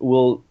part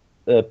will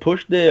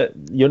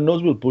your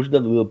nose will push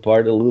that little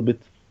part a little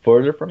bit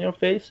further from your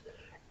face,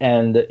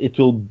 and it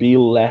will be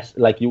less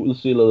like you will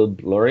see a little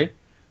blurry.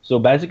 So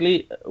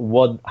basically,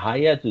 what I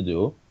had to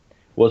do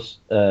was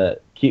to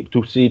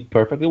see it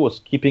perfectly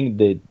was keeping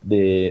the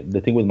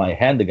thing with my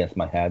hand against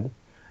my head.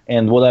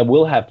 And what I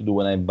will have to do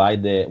when I buy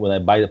the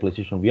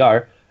PlayStation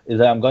VR is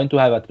that I'm going to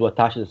have to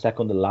attach the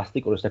second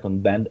elastic or a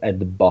second band at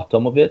the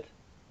bottom of it,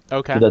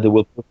 Okay. so that it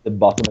will put the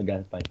bottom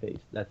against my face.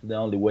 That's the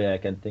only way I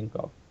can think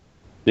of,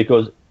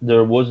 because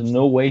there was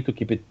no way to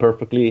keep it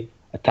perfectly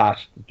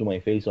attached to my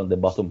face on the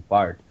bottom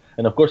part.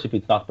 And of course, if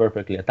it's not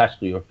perfectly attached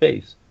to your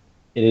face,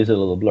 it is a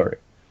little blurry.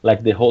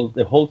 Like the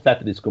whole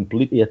set is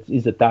completely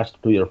is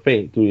attached to your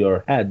face, to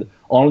your head,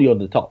 only on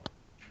the top.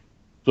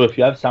 So if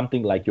you have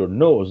something like your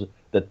nose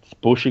that's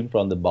pushing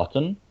from the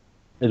bottom,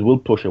 it will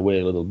push away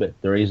a little bit.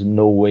 There is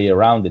no way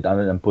around it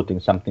other than putting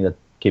something that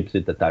keeps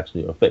it attached to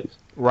your face.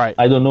 Right.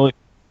 I don't know if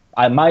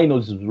my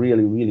nose is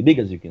really, really big,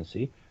 as you can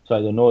see. So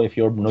I don't know if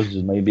your nose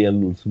is maybe a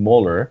little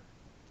smaller.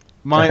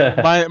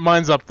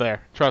 Mine's up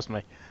there. Trust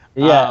me.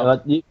 Yeah,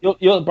 but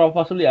you'll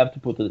possibly have to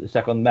put a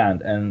second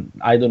band, and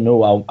I don't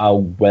know how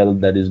well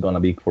that is gonna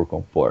be for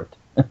comfort.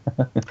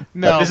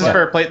 No, This is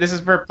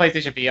for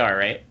PlayStation VR,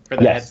 right? For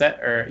the Yes. headset,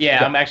 or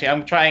yeah, Yeah.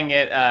 I'm trying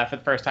it for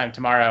the first time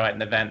tomorrow at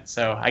an event,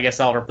 so I guess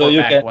I'll report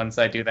you back can- once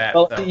I do that.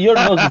 Well, so. your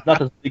nose is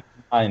not as big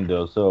as mine,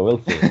 though, so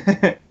we'll see.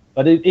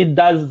 But it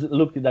does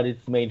look that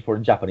it's made for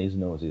Japanese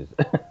noses.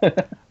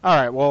 All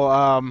right.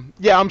 Well,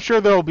 yeah, I'm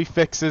sure there will be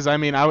fixes. I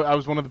mean, I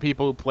was one of the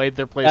people who played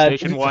their this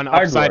PlayStation is 1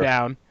 hardware. upside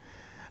down.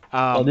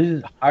 Well, this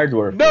is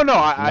hardware. No, no,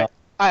 fix,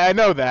 I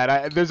know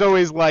that. There's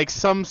always like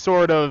some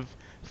sort of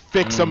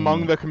fix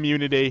among the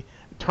community.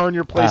 Turn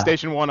your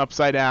PlayStation 1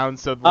 upside down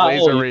so the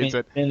laser reads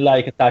it. And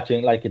like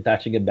attaching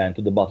a band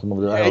to the bottom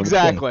of the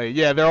Exactly.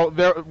 Yeah,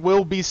 there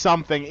will be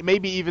something,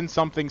 maybe even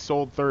something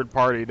sold third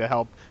party to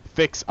help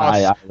fix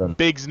us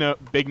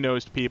big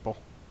nosed people.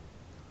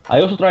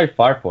 I also tried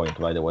Farpoint,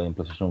 by the way, in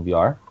PlayStation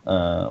VR,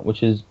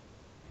 which is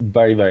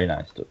very, very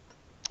nice too.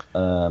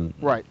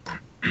 Right.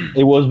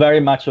 It was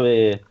very much like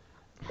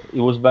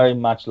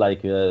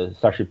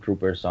Starship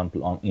Troopers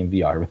in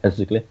VR,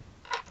 basically.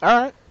 All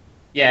right.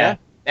 Yeah.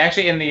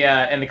 Actually, in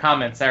the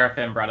comments,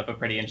 Seraphim brought up a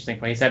pretty interesting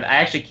point. He said, "I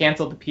actually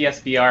canceled the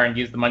PSVR and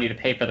used the money to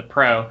pay for the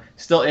Pro.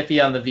 Still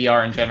iffy on the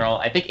VR in general.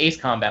 I think Ace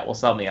Combat will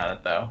sell me on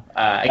it, though.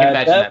 I can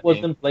imagine that that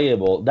wasn't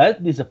playable.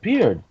 That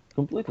disappeared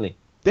completely.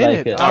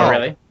 Did it? Oh,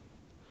 really?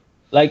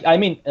 Like, I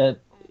mean,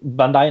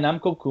 Bandai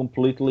Namco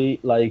completely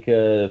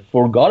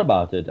forgot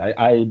about it.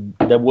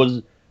 There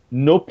was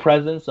no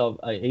presence of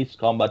Ace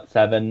Combat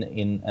 7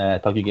 in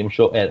Tokyo Game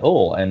Show at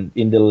all, and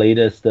in the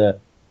latest.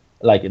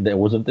 There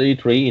wasn't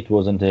E3, it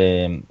wasn't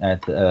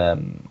at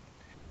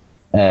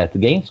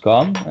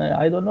Gamescom.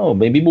 I don't know.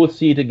 Maybe we'll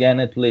see it again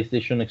at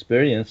PlayStation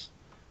Experience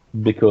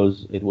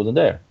because it wasn't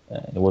there.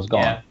 It was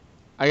gone.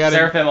 Yeah.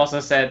 Seraphim also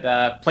said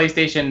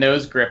PlayStation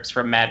nose grips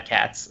from Mad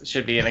Cats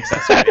should be an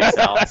accessory they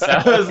sell. So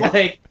it was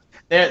like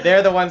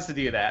they're the ones to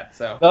do that.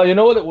 So. Well, you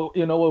know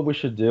what we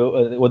should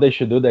do. What they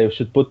should do. They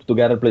should put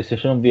together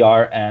PlayStation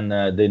VR and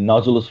the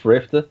Nautilus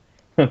Rift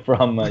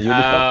from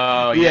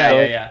Ubisoft. Oh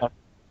yeah.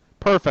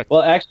 Perfect.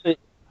 Well, actually,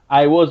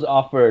 I was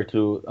offered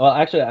to. Well,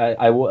 actually,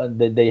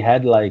 they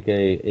had like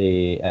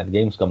at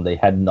Gamescom they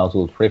had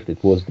Nautilus Rift.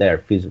 It was there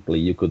physically.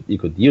 You could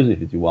use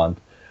it if you want.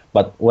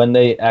 But when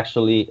I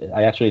actually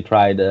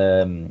tried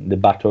the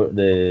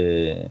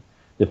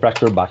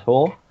fractured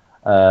butthole.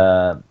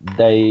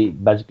 They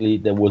basically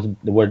there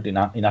weren't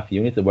enough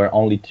units. There were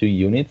only 2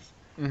 units.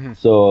 Mm-hmm.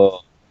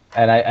 So,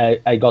 and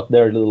I got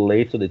there a little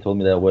late, so they told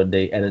me that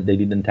they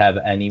didn't have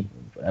any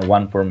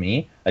one for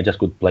me. I just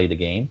could play the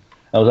game.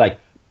 I was like,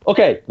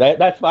 okay,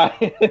 that's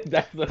fine.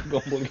 That's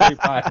completely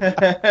fine.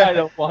 I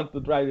don't want to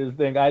try this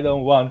thing. I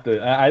don't want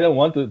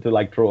to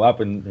like throw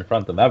up in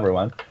front of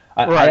everyone.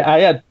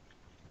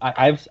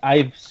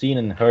 I've seen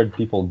and heard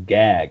people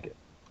gag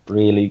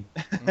really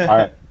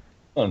hard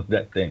on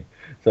that thing.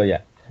 So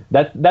yeah,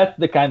 that's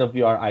the kind of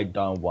VR I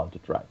don't want to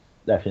try,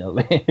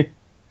 definitely.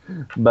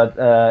 But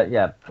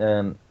yeah,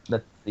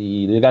 let's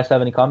see. Do you guys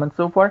have any comments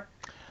so far?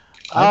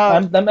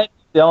 I'm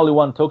the only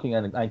one talking,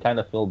 and I kind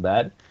of feel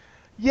bad.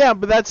 Yeah,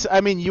 but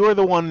I mean, you were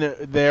the one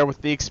there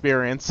with the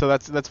experience, so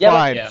that's Yeah,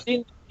 fine. but you've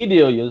seen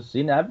video, you've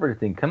seen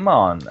everything. Come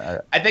on.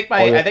 I think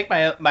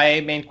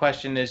my main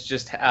question is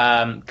just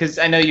because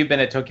I know you've been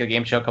at Tokyo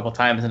Game Show a couple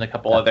times and a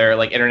couple other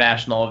like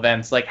international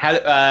events. Like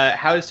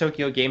how does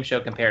Tokyo Game Show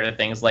compare to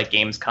things like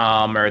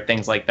Gamescom or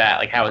things like that?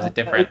 Like how is it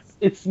different?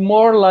 It's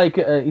more like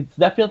it's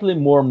definitely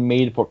more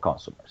made for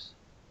consumers.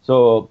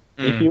 So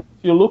if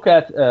you look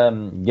at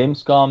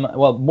Gamescom,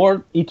 well,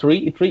 more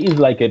E3. E3 is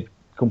like a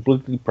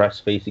completely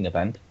press-facing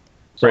event.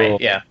 So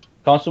right, yeah.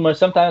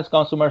 Sometimes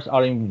consumers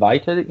are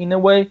invited in a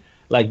way,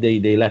 like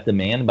they let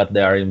them in, but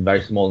they are in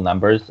very small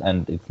numbers,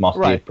 and it's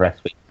mostly a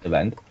press-facing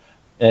event.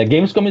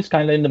 Gamescom is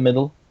kind of in the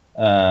middle.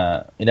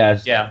 It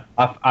has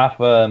half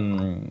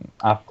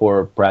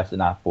for press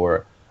and half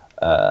for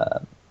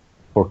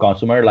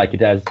consumer. Like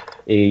it has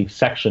a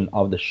section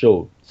of the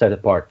show set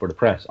apart for the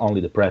press. Only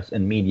the press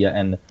and media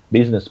and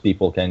business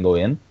people can go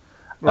in.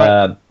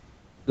 Right.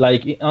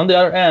 Like on the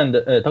other end,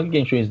 Tokyo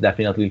Game Show is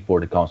definitely for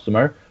the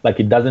consumer. Like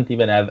it doesn't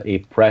even have a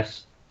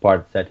press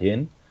part set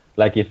in.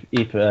 Like if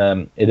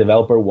a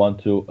developer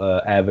want to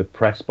have a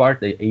press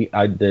part, they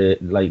either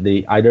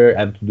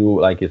have to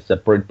do like a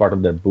separate part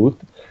of their booth.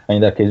 And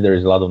in that case, there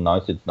is a lot of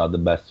noise. It's not the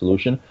best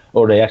solution.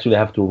 Or they actually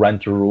have to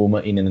rent a room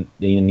in a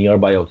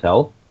nearby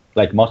hotel.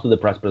 Like most of the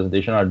press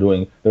presentation are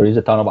doing. There is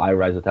a ton of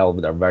high-rise hotels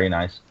that are very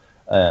nice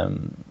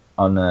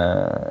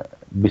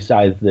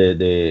besides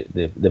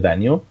the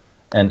venue.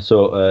 And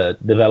so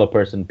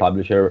developers and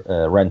publisher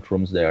rent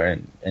rooms there,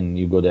 and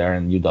you go there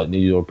and you do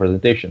your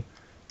presentation.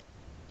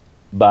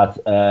 But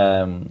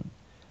by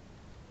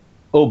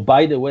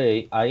the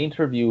way, I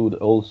interviewed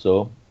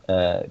also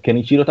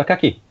Kenichiro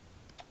Takaki,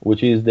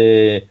 which is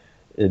the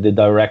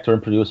director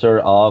and producer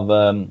of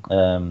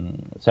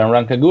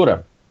Senran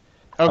Kagura.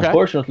 Okay.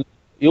 Unfortunately,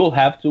 you'll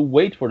have to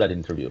wait for that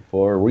interview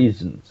for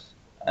reasons.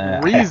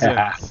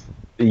 Reasons.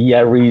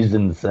 Yeah,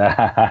 reasons.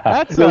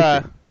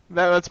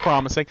 That's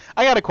promising.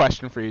 I got a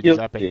question for you,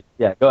 Giuseppe.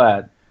 Yeah, go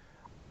ahead.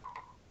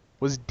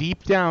 Was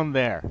Deep Down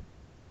there?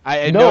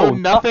 I know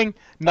nothing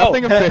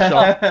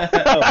official.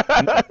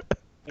 No.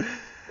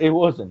 It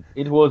wasn't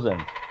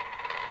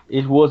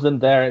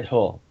there at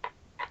all.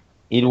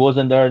 It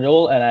wasn't there at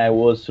all, and I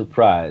was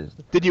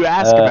surprised. Did you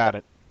ask about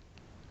it?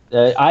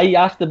 I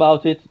asked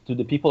about it to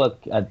the people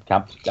at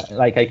Camp.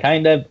 Like I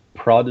kind of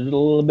prodded a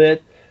little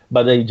bit,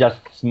 but they just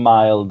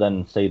smiled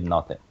and said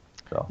nothing.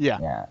 So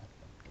yeah.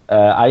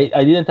 I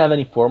didn't have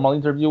any formal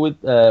interview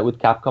with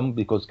Capcom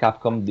because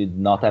Capcom did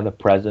not have a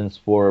presence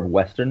for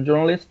Western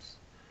journalists.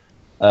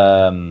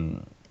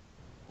 So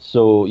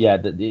yeah,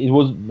 it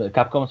was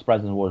Capcom's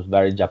presence was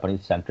very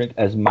Japanese centric.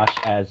 As much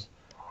as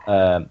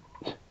this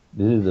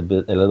is a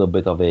little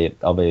bit of a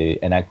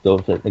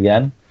anecdote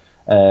again.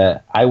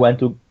 I went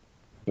to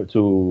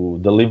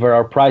deliver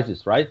our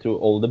prizes to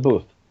all the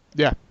booth.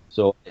 Yeah.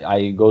 So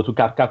I go to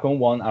Capcom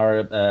won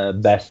our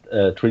best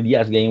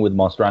 3DS game with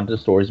Monster Hunter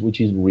Stories,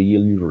 which is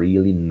really,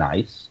 really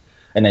nice.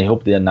 And I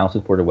hope they announce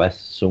it for the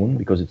West soon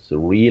because it's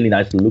really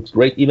nice. It looks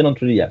great, even on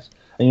 3DS.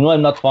 And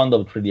I'm not fond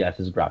of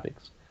 3DS's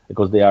graphics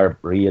because they are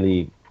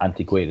really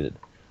antiquated.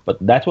 But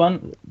that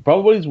one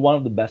probably is one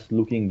of the best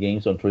looking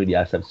games on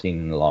 3DS I've seen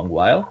in a long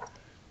while.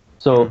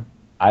 So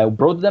I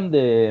brought them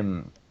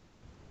the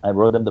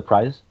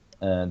prize,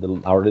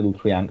 our little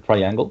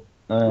triangle.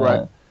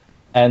 Right.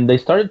 And they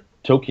started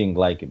talking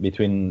like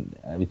between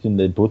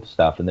the booth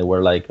stuff, and they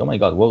were like, "Oh my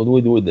God, what do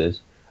we do with this?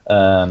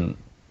 Let's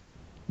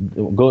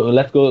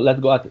go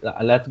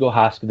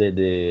ask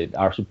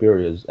our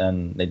superiors."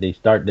 And they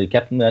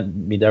kept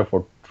me there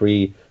for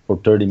 30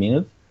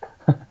 minutes.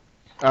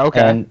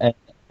 Okay.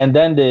 And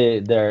then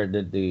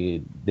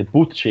the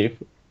booth chief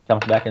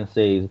comes back and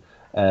says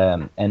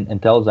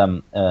and tells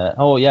them,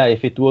 "Oh yeah,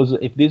 if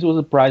this was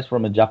a prize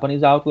from a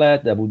Japanese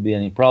outlet, that would be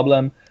any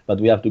problem. But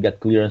we have to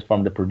get clearance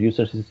from the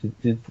producers.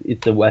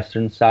 It's a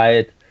Western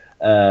site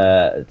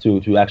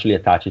to actually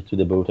attach it to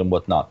the booth and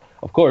whatnot."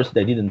 Of course,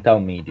 they didn't tell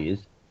me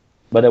this,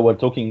 but they were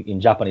talking in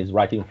Japanese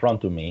right in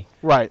front of me.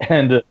 Right.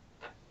 And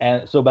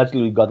so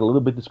basically, we got a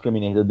little bit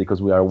discriminated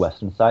because we are a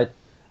Western site.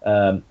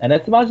 And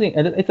it's amazing.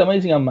 And it's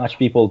amazing how much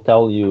people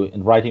tell you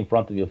right in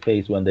front of your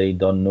face when they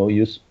don't know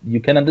you. You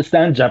can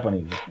understand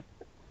Japanese.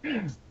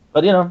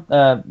 But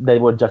they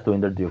were just doing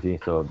their duty,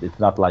 so it's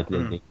not like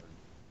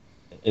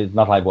it's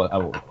not like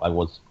I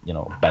was,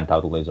 bent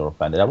out of ways or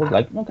offended. I was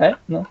like, okay,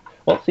 no,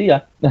 well, see ya.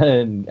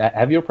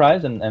 Have your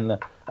prize, and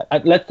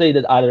let's say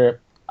that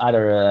other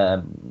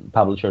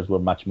publishers were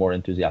much more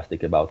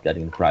enthusiastic about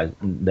getting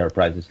their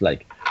prizes.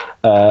 Like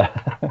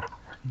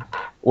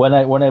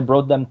when I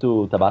brought them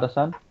to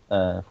Tabata-san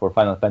for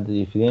Final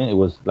Fantasy 15, it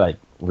was like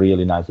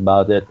really nice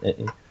about it.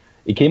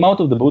 It came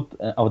out of the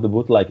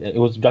booth like it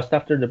was just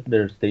after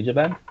their stage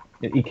event.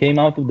 It came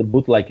out of the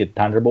booth like a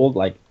thunderbolt,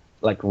 like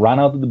ran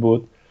out of the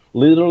booth.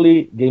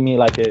 Literally gave me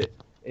like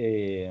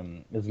a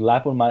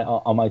slap on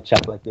my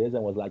chest like this,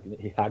 and was like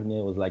he hugged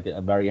me. Was like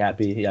very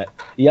happy.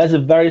 He has a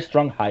very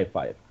strong high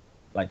five.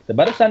 Like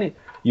Tabata-san,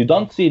 you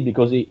don't see it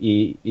because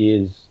he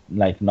is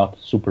like not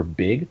super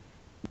big.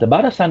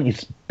 Tabata-san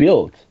is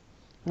built.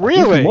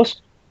 Really?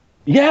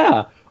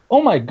 Yeah.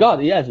 Oh my God,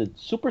 he has a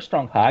super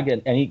strong hug,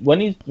 and when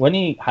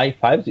he high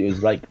fives you,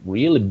 he's like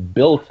really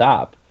built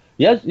up.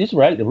 Yes, he's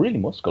really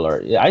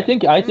muscular. Yeah, I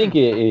think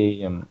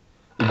he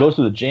goes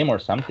to the gym or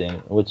something,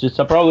 which is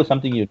probably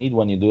something you need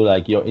when you do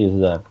like your is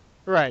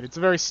Right. It's a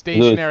very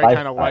stationary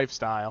kind of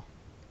lifestyle.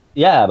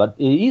 yeah, but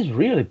he's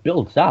really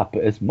built up.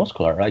 It's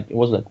muscular. Like it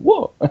was like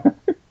whoa,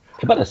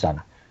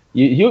 Tabata-san,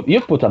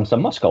 you put on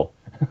some muscle.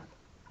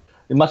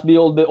 It must be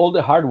all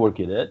the hard work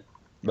he did,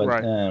 but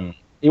Right.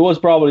 he was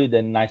probably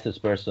the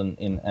nicest person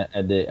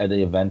at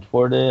the event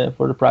for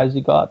the prize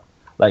he got.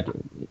 Like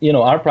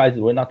our prizes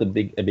we're not a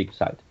big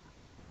site,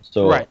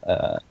 so Right.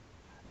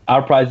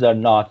 Our prizes are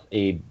not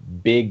a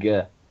big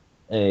are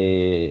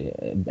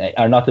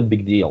not a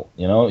big deal.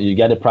 You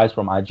get a prize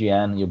from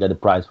IGN, you get a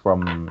prize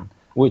from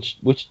which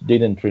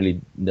didn't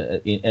really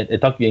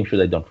at Tokyo Game Show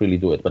they don't really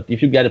do it. But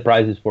if you get a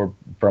prizes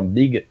from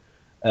big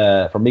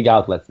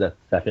outlets, that's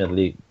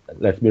definitely,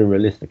 let's be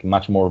realistic,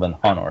 much more of an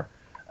honor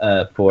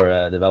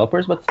for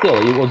developers. But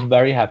still, he was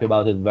very happy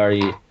about it.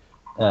 Very,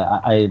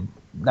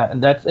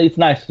 it's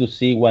nice to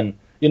see when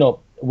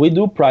we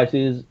do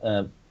prizes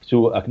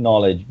to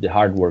acknowledge the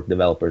hard work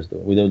developers do.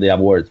 We do the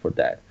awards for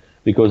that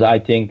because I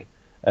think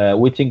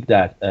we think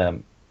that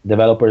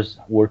developers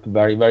work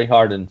very very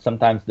hard and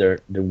sometimes their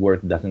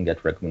work doesn't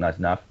get recognized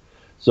enough.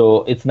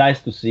 So it's nice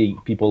to see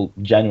people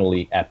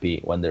genuinely happy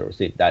when they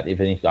receive that,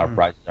 even if our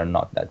prizes are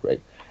not that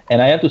great.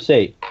 And I have to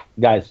say,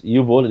 guys,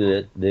 you voted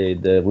it.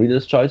 The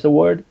Reader's Choice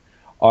Award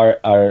are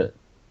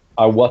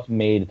what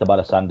made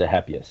Tabata-san the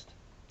happiest.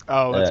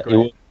 Oh, that's It great.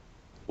 was,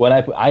 when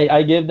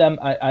I gave them,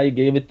 I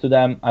gave it to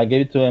them. I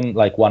gave it to him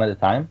like one at a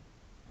time.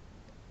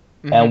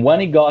 Mhm. And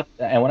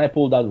when I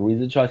pulled out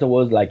Reader's Choice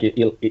Awards, like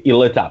it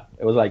lit up.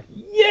 It was like,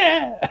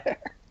 yeah.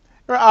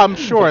 I'm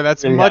sure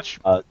that's Really much.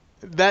 happy.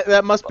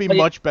 That must be But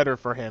yeah, much better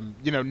for him.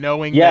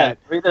 Knowing yeah, that.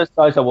 Reader's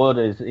Choice Award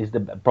is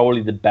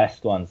probably the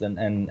best ones, and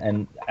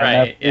Right, I'm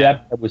happy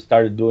that we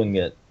started doing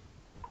it.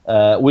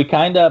 We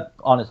kind of,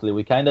 honestly,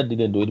 we kind of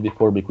didn't do it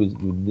before because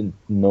we didn't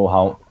know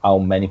how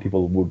many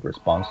people would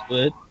respond to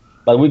it.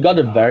 But we got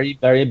a very,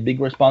 very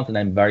big response, and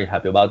I'm very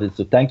happy about it.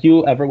 So thank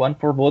you, everyone,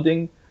 for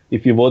voting.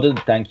 If you voted,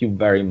 thank you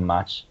very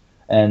much.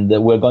 And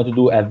we're going to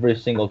do every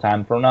single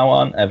time from now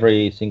on,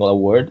 every single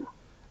award.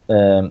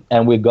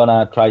 And we're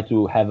gonna try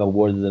to have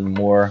awards and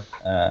more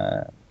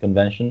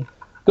convention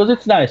because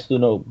it's nice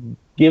to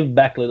give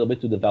back a little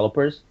bit to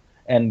developers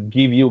and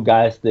give you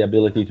guys the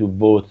ability to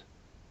vote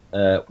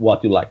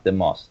what you like the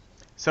most.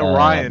 So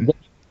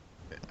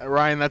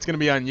Ryan, that's gonna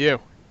be on you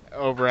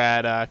over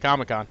at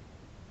Comic-Con.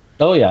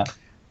 Oh yeah.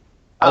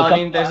 Well, I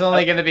mean, there's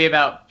only going to be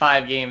about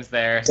 5 games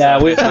there, so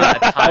Yeah, it's not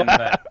a ton,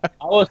 but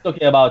I was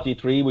talking about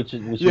E3, which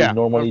Yeah, we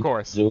normally of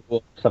course. do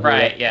stuff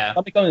Right, like that.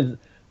 yeah.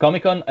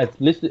 Comic-Con, at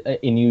least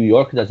in New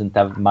York, doesn't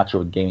have much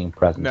of a gaming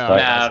presence. No.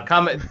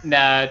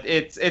 So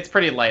it's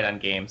pretty light on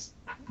games.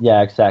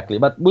 yeah, exactly.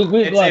 But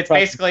It's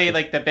basically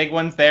like the big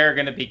ones there are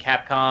going to be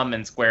Capcom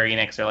and Square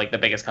Enix are like the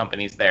biggest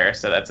companies there,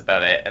 so that's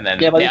about it. And then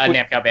Yeah, but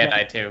Namco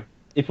Bandai too.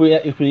 if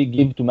we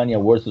give too many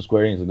awards to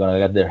Square Enix, they're gonna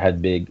get their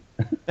head big.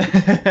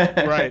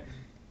 Right.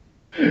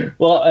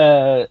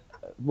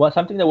 Well,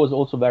 something that was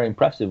also very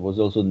impressive was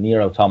also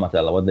Nier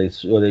Automata. What they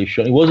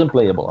showed, it wasn't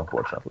playable,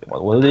 unfortunately.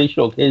 What they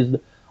showcased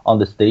on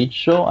the stage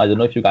show, I don't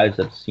know if you guys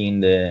have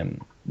seen the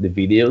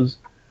videos.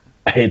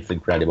 It's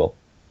incredible.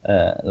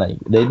 Like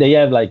they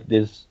have like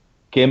this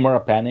camera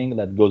panning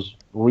that goes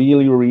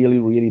really, really,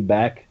 really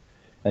back,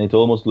 and it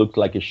almost looks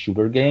like a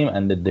shooter game.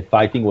 And the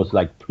fighting was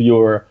like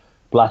pure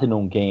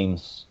Platinum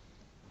Games,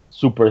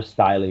 super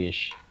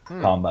stylish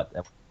combat,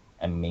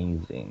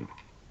 amazing.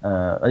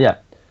 Yeah.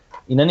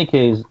 In any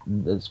case,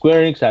 the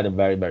Square Enix had a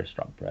very, very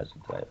strong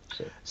presence, I have to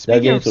say.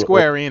 Speaking of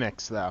Square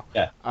Enix, though,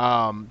 Yeah.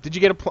 did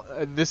you get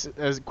this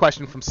is a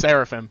question from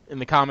Seraphim in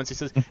the comments? He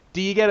says,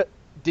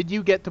 did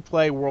you get to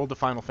play World of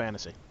Final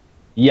Fantasy?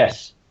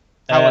 Yes.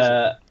 How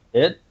was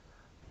it?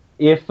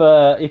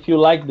 If you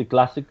like the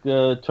classic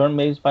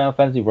turn-based Final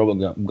Fantasy, you're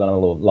probably gonna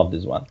love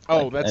this one.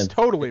 Oh, that's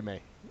totally me.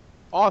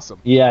 Awesome.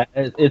 Yeah,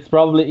 it's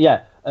probably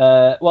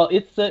well,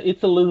 it's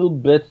a little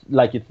bit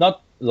like it's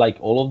not like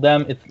all of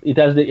them. It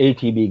has the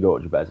ATB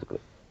gauge basically.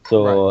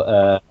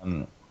 So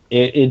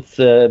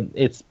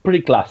it's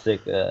pretty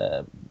classic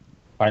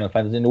Final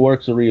Fantasy, and it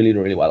works really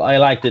really well. I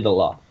liked it a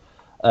lot.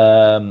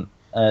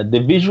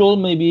 The visual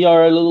maybe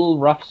are a little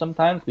rough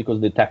sometimes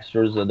because the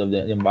textures of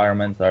the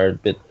environments are a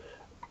bit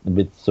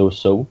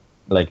so.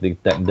 Like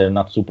they're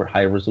not super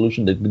high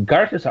resolution. The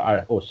characters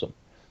are awesome.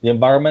 The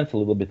environments a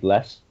little bit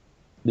less.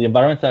 The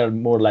environments are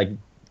more like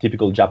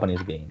typical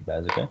Japanese game,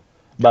 basically.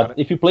 But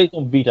if you play it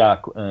on Vita,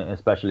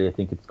 especially, I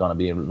think it's gonna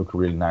look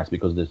really nice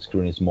because the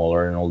screen is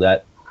smaller and all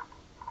that.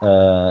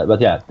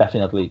 But yeah,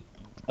 definitely,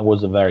 it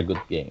was a very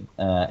good game.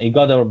 It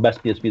got our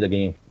best PS Vita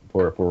game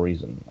for a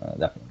reason,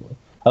 definitely.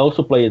 I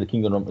also played the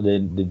Kingdom,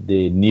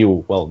 the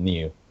new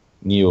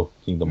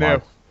Kingdom No.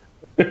 Hearts.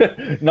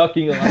 Not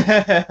Kingdom Hearts.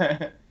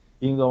 that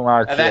Kingdom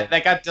Hearts.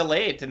 that got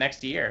delayed to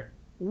next year.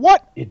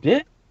 What? It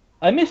did?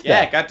 I missed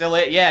Yeah, that. it got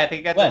delayed. Yeah, I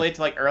think it got When? delayed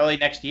to like early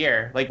next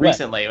year, like When?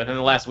 recently, within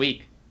the last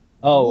week.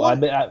 Oh,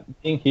 What? I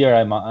think here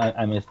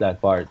I missed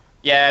that part.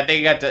 Yeah, I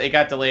think it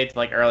got delayed to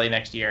like early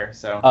next year.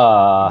 So.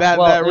 That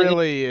well,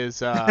 really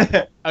is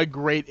a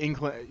great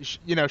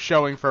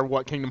showing for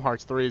what Kingdom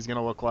Hearts 3 is going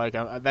to look like.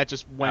 That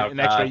just went Oh, an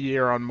extra God.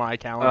 year on my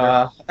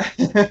calendar.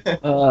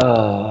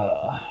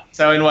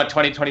 So in what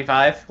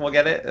 2025 we'll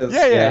get it?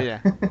 Yeah.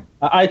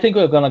 I think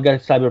we're gonna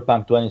get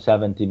Cyberpunk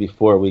 2070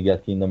 before we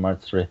get Kingdom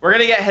Hearts 3. We're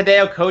gonna get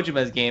Hideo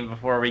Kojima's game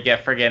before we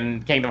get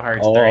friggin' Kingdom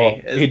Hearts Oh,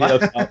 3. Hideo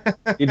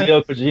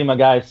Kojima,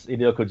 guys.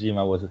 Hideo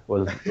Kojima was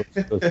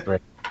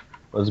great.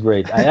 Was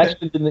great. I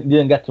actually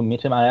didn't get to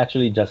meet him. I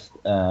actually just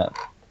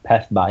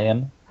passed by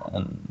him.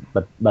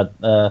 But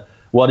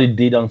what he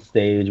did on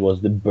stage was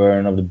the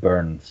burn of the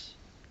burns.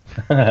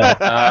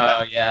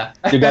 Oh yeah.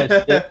 You guys,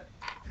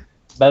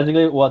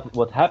 basically,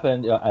 what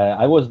happened?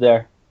 I was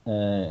there.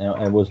 And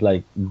I was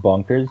like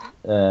bonkers.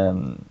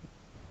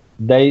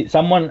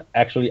 Someone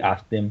actually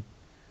asked him,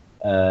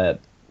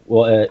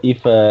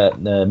 if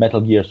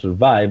Metal Gear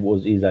Survive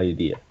was his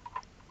idea,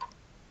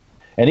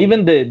 and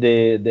even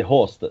the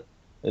host,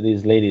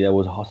 this lady that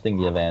was hosting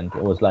the event,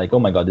 was like, "Oh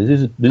my God, this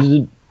is a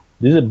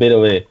bit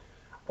of a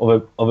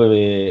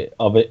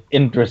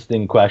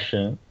interesting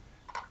question."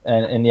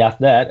 And he asked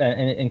that,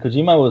 and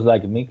Kojima was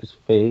like, make his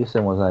face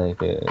and was like,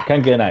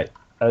 "Can't get night."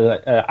 I was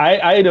like,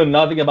 I know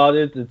nothing about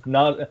it. It's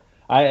not.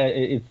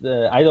 I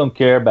don't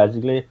care.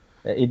 Basically,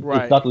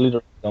 Right. it's not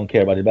literally don't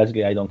care about it.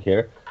 Basically, I don't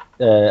care.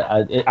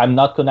 I'm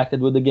not connected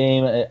with the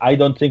game. I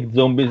don't think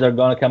zombies are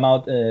gonna come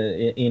out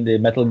in the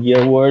Metal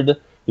Gear world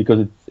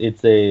because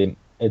it's a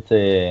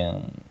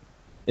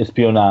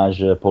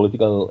espionage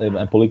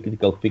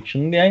political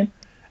fiction game.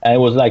 And it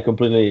was like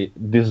completely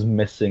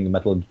dismissing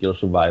Metal Gear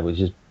Survive,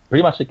 which is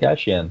pretty much a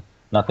cash-in,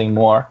 nothing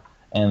more.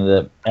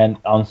 And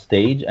on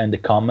stage, and the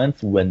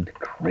comments went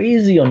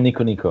crazy on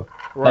Nico Nico.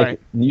 Right. Like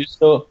you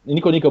saw,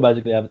 Nico Nico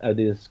basically have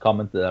these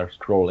comments that are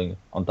scrolling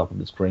on top of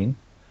the screen,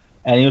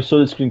 and you saw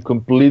the screen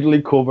completely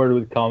covered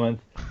with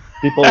comments,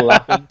 people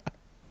laughing.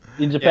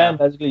 In Japan,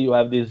 basically, you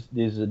have this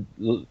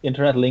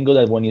internet lingo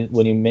that when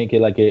you make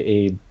it like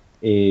a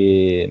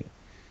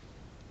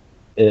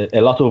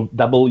lot of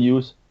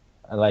W's,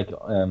 like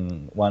a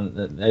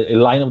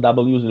line of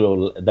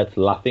W's that's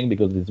laughing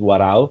because it's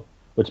warao,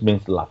 which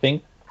means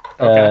laughing.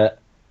 Okay.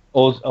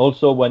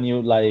 Also, when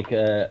you like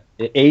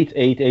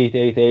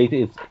 88888,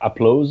 it's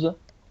applause,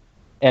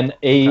 and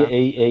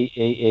a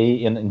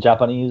in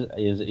Japanese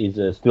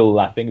is still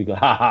laughing because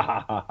ha ha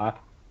ha ha ha.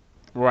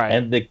 Right.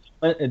 And the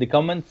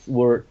comments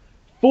were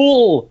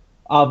full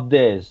of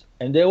this,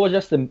 and there was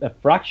just a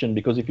fraction,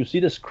 because if you see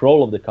the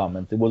scroll of the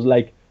comments, it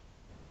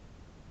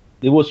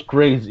was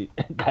crazy.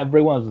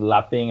 Everyone's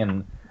laughing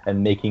and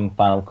making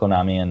fun of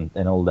Konami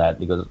and all that,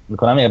 because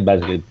Konami had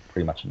basically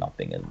pretty much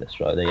nothing in this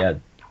show. They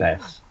had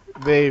PES.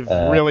 They've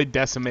really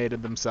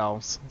decimated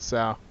themselves.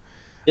 So.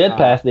 They had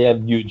PES. They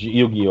have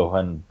Yu-Gi-Oh,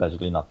 and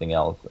basically nothing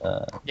else.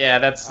 Yeah,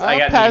 that's. I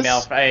got PES. an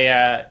email.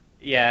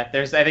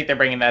 I think they're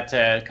bringing that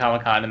to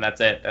Comic-Con, and that's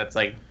it. That's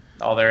like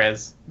all there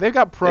is. They've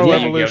got Pro Yeah,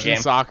 Evolution Yu-Gi-Oh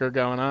game. Soccer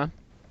going on,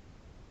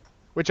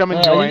 which I'm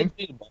enjoying.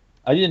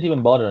 I didn't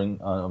even bother,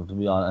 to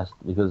be honest,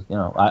 because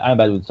I'm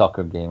bad with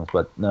soccer games.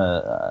 But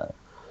the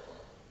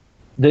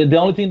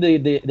only thing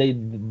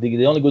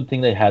the only good thing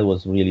they had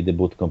was really the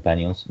booth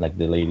companions, like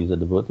the ladies at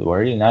the booth. They were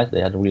really nice.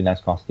 They had really nice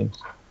costumes.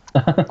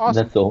 Awesome.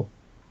 That's all.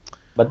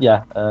 But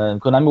yeah,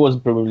 Konami was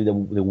probably the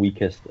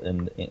weakest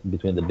in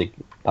between the big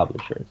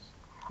publishers.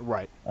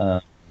 Right.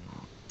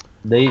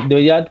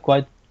 They had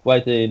quite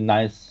a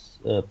nice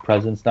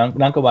presence.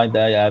 Namco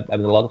Bandai had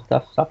a lot of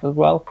stuff as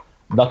well.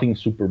 Nothing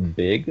super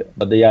big,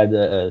 but they had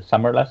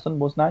Summer Lesson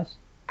was nice.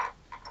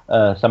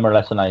 Summer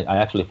Lesson, I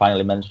actually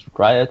finally managed to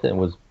try it,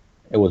 and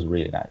it was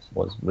really nice. It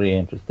was really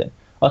interesting.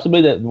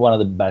 Possibly one of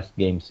the best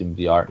games in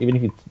VR,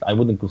 even if I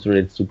wouldn't consider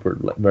it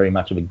very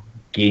much of a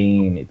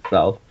game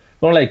itself.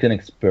 Not like an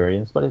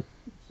experience, but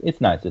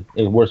it's nice.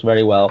 It works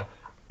very well.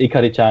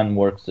 Ikari-chan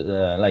works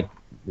it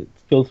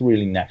feels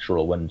really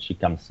natural when she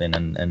comes in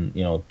and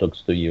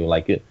talks to you.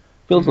 Like it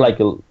feels like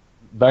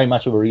very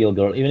much of a real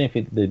girl, even if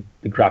the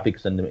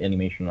graphics and the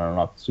animation are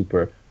not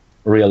super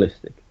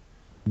realistic,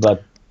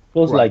 but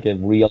feels like a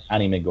real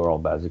anime girl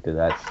basically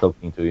that's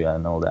talking to you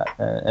and all that.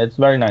 It's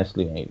very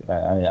nicely made.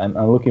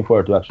 I'm looking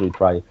forward to actually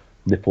try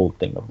the full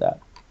thing of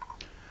that.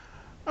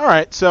 All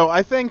right, so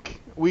I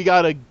think we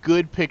got a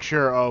good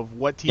picture of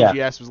what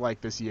TGS was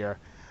like this year.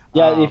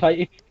 Yeah, if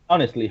I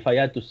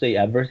had to say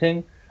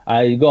everything,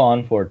 I go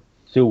on for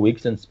 2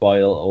 weeks and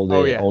spoil all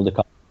the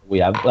content we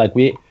have.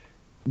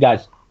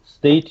 Guys,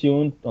 stay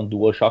tuned on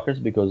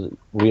DualShockers, because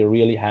we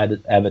really have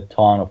a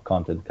ton of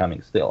content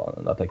coming still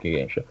on the Tokyo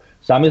Game Show.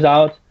 Some is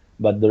out,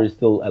 but there is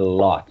still a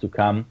lot to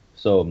come.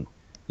 So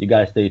you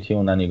guys stay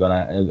tuned, and you're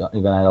gonna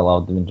have a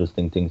lot of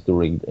interesting things to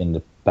read in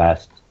the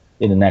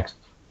next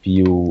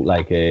few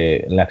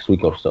next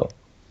week or so.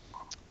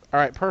 All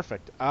right,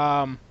 perfect.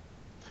 All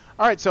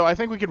right, so I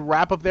think we could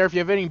wrap up there. If you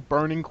have any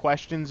burning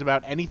questions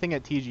about anything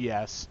at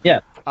TGS, Yeah,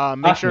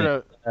 make ask sure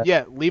me.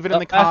 to leave it in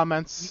the Ask.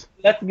 comments.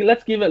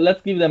 Let's give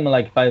them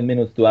like 5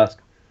 minutes to ask.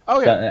 Oh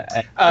yeah,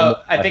 Some more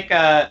Oh, I think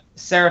questions.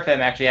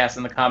 Seraphim actually asked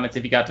in the comments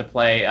if you got to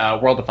play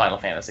World of Final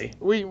Fantasy.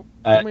 we didn't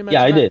we Yeah, mention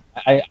I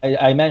that? did.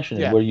 I mentioned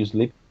it Yeah. where you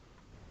sleep.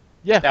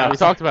 Yeah, No, we sorry.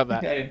 talked about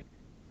that.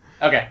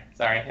 Okay,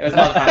 sorry. It was a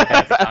lot of Final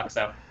Fantasy talk,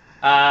 so.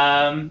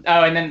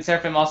 Oh, and then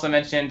Seraphim also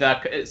mentioned,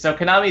 so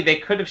Konami, they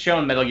could have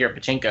shown Metal Gear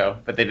Pachinko,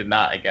 but they did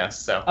not, I guess,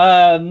 so.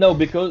 No,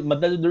 because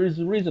but there is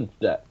a reason for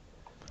that.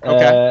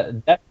 Okay.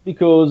 That's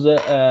because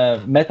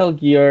Metal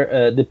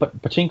Gear, the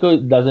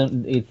Pachinko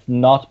doesn't. It's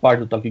not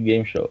part of Tokyo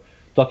Game Show.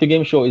 Tokyo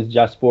Game Show is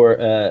just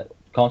for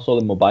console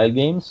and mobile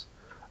games.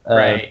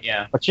 Right,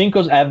 yeah.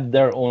 Pachinkos have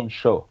their own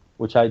show,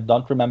 which I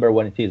don't remember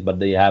when it is, but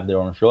they have their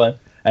own show,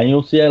 and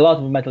you'll see a lot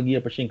of Metal Gear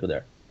Pachinko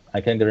there.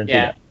 I can guarantee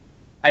Yeah. that.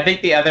 I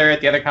think the other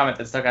comment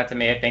that stuck out to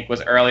me, I think,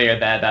 was earlier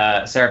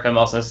that Seraphim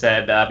also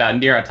said about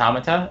Nier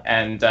Automata,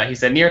 and he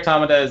said Nier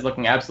Automata is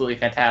looking absolutely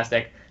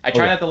fantastic. I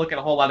try yeah. not to look at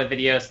a whole lot of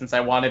videos since I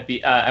want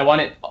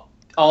it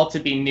all to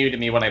be new to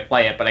me when I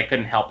play it, but I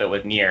couldn't help it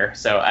with Nier.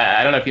 So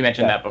I don't know if you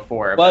mentioned that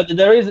before. But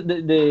there is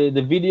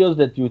the videos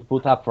that you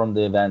put up from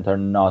the event are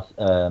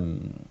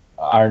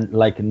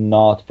like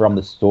not from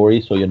the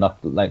story, so you're not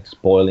like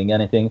spoiling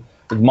anything.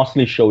 It's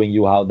mostly showing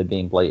you how the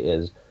gameplay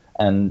is,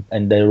 and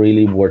they're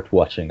really worth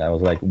watching. I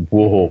was like,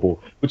 whoa,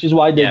 which is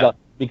why they Yeah. got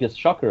biggest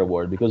shocker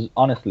award, because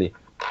honestly,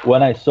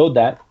 when I saw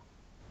that,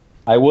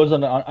 I was in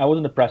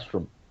the press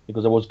room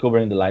because I was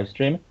covering the live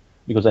stream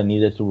because I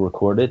needed to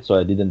record it, so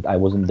I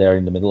wasn't there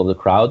in the middle of the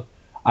crowd.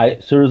 I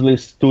seriously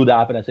stood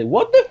up and I said,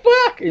 "What the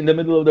fuck?" in the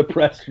middle of the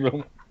press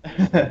room.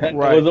 And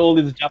Right. there was all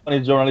these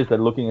Japanese journalists that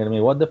looking at me.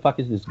 What the fuck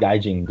is this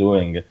gaijin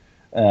doing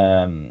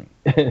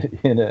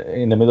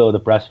in the middle of the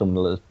press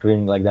room,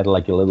 screaming like that,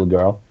 like a little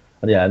girl?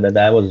 And yeah,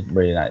 that was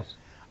really nice.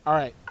 All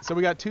right, so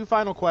we got two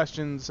final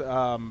questions,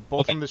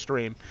 both Okay. from the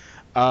stream.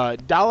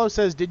 Dalo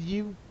says, did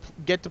you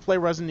get to play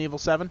Resident Evil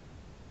 7?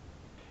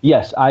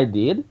 Yes, I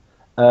did,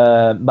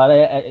 but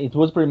it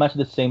was pretty much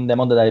the same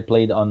demo that I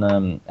played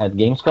on at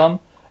Gamescom,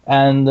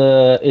 and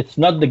it's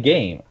not the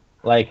game.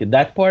 Like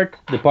that part,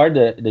 the part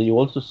that you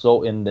also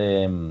saw in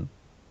the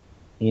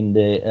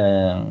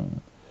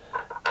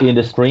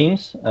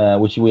streams,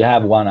 which we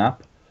have one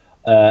up,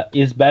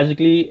 is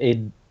basically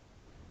a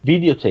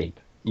videotape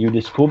you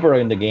discover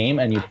in the game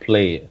and you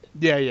play it.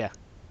 Yeah.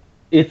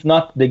 It's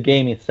not the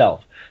game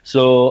itself,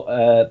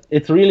 so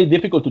it's really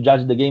difficult to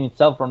judge the game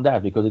itself from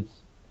that because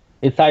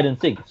it's hide and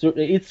seek. So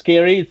it's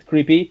scary, it's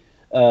creepy.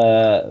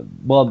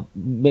 Well,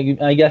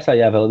 I guess I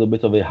have a little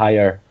bit of a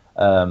higher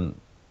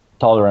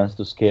tolerance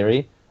to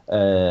scary.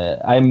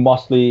 I'm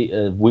mostly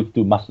weak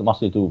to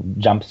mostly to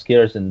jump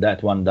scares, and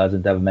that one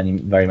doesn't have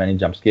very many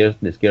jump scares.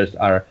 The scares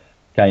are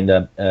kind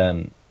of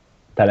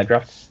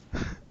telegraphed.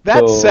 That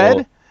So-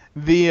 said,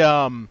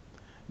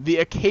 the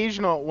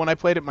occasional, when I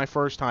played it my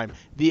first time,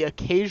 the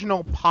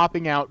occasional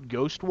popping out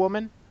ghost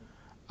woman,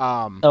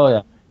 Oh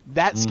yeah,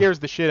 that scares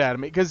the shit out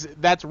of me because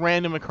that's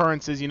random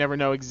occurrences. You never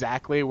know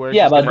exactly where.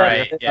 yeah, she's but gonna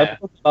Right, appear. yeah. I'm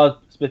talking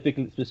about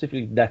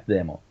specifically that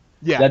demo.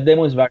 Yeah. That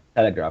demo is very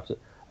telegraphed,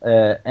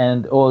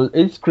 and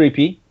it's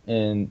creepy.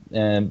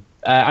 And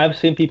I've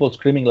seen people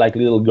screaming like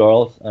little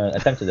girls.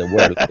 Essentially, they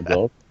were little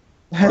girls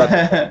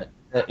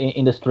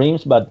in the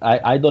streams. But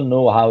I don't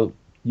know how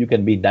you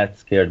can be that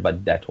scared by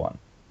that one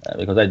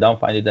because I don't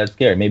find it that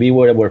scary. Maybe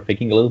we're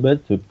faking a little bit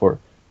for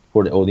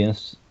the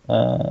audience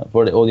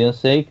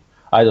sake.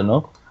 I don't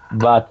know,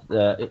 but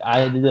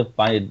I didn't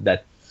find it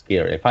that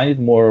scary. I find it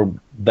more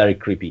very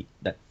creepy.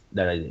 That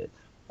I did.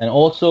 And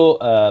also,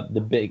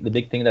 the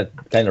big thing that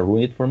kind of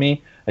ruined it for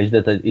me is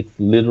that it's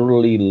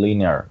literally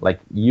linear. Like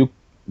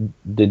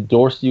the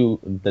doors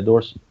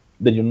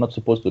that you're not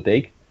supposed to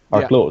take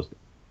are Yeah. closed.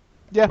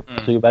 Yeah.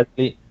 So you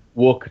basically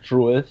walk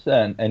through it,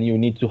 and you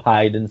need to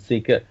hide and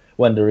seek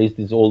when there is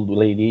this old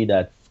lady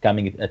that's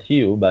coming at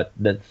you. But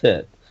that's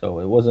it. So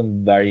it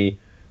wasn't very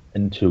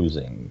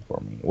enthusing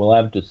for me. We'll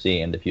have to see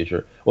in the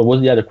future. What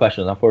was the other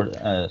question?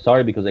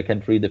 Sorry, because I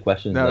can't read the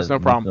questions. No, it's no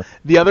problem.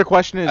 The other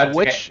question is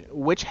That's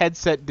which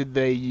headset did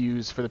they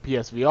use for the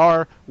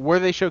PSVR? Were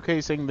they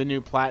showcasing the new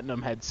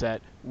Platinum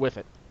headset with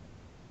it?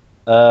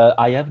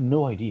 I have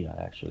no idea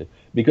actually,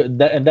 because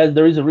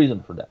there is a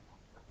reason for that.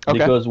 Okay.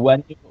 Because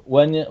when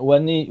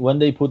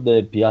they put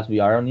the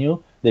PSVR on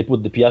you, they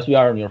put the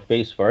PSVR on your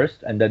face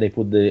first, and then they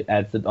put the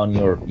headset on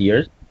your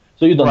ears,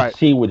 so you don't Right.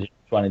 see which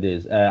one it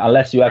is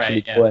unless you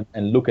actually Right, yeah. go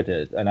and look at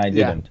it. And I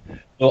Yeah. didn't.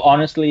 So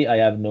honestly, I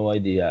have no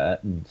idea.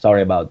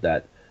 Sorry about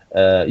that.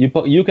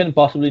 You can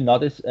possibly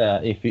notice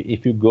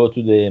if you go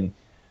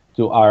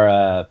to our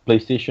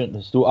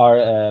PlayStation, to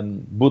our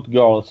Boot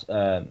Girls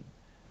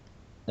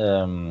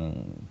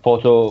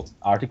photo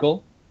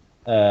article.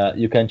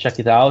 You can check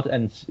it out,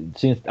 and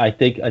since I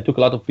took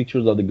a lot of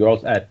pictures of the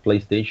girls at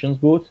PlayStation's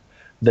booth,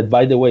 that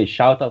by the way,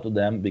 shout out to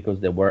them because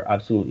they were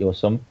absolutely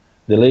awesome.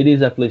 The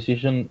ladies at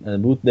PlayStation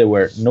booth, they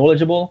were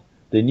knowledgeable.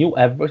 They knew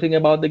everything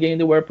about the game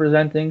they were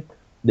presenting.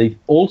 They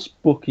all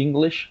spoke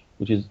English,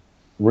 which is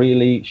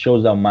really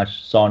shows how much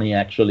Sony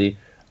actually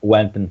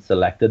went and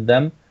selected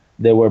them.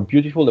 They were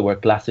beautiful, they were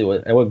classy,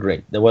 they were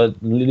great. They were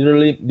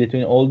literally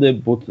between all the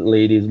boot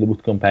ladies, the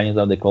boot companions,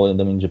 how they call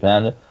them in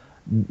Japan.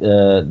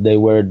 They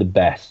were the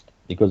best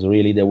because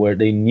really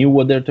they knew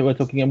what they were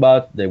talking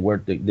about. They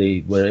were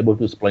able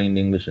to explain in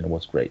English, and it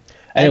was great.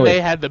 Anyway, and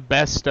they had the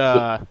best.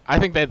 I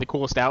think they had the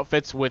coolest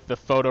outfits with the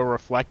photo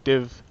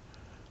reflective.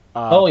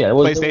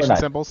 PlayStation nice.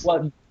 symbols.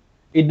 Well,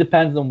 it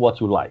depends on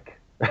what you like.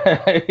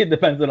 It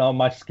depends on how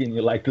much skin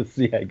you like to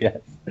see, I guess.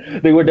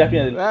 They were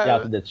definitely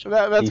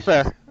that's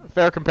fair.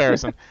 Fair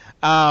comparison.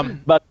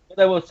 But what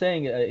I was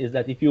saying is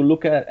that if you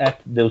look at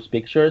those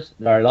pictures,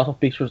 there are a lot of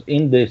pictures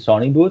in the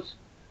Sony booth,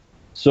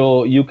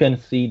 so you can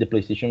see the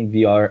PlayStation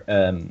VR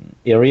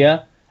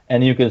area,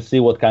 and you can see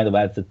what kind of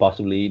ads that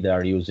possibly they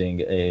are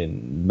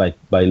using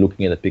by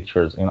looking at the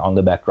pictures on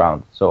the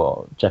background.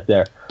 So check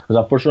there. Because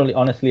unfortunately,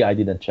 honestly, I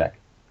didn't check.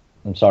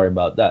 I'm sorry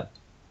about that.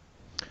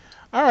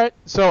 All right,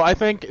 so I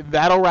think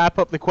that'll wrap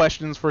up the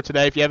questions for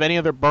today. If you have any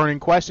other burning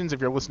questions,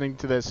 if you're listening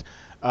to this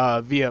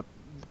via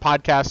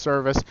podcast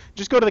service,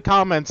 just go to the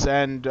comments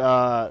and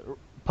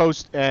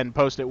post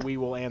it. We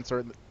will answer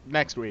it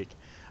next week.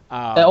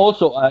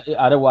 Also,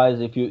 otherwise,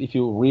 if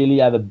you really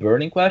have a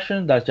burning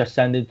question, just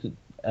send it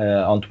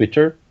on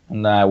Twitter,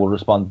 and I will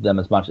respond to them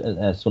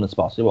as soon as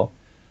possible.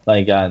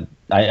 Like I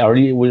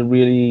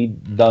really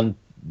don't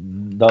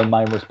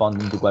mind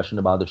responding to questions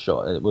about the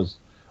show. It was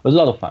a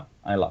lot of fun.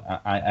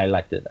 I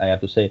liked it. I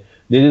have to say,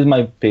 this is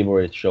my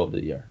favorite show of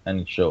the year, and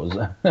it shows.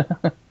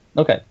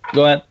 Okay,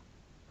 go ahead.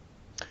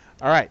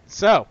 All right,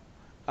 so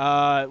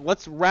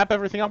let's wrap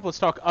everything up. Let's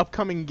talk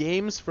upcoming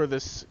games for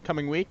this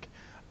coming week.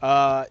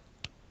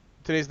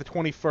 Today's the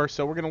 21st,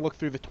 so we're going to look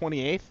through the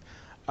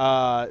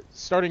 28th.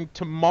 Starting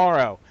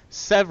tomorrow,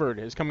 Severed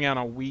is coming out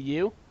on Wii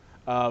U.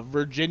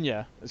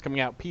 Virginia is coming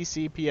out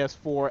PC,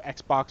 PS4,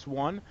 Xbox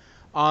One.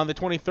 On the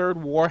 23rd,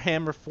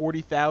 Warhammer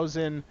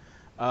 40,000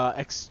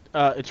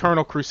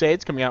 Eternal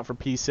Crusades coming out for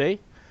PC.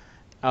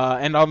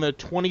 And on the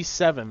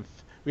 27th,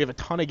 we have a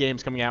ton of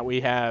games coming out.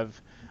 We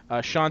have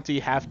Shantae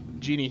Half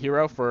Genie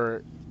Hero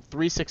for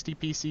 360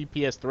 PC,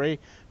 PS3,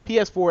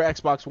 PS4,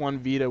 Xbox One,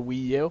 Vita,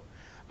 Wii U.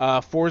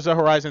 Forza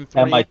Horizon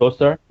 3. And my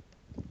toaster.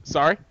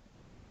 Sorry?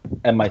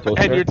 And my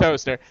toaster. And your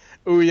toaster.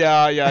 Ooh,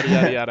 yeah, yada,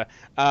 yada,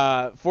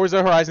 yada.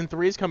 Forza Horizon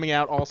 3 is coming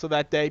out also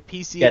that day.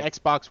 PC, yes.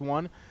 Xbox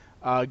One.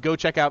 Go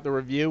check out the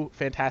review.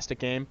 Fantastic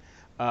game.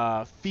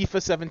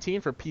 FIFA 17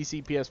 for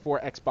PC,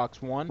 PS4,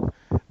 Xbox One.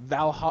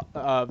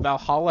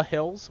 Valhalla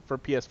Hills for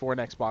PS4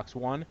 and Xbox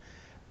One.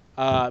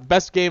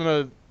 Best game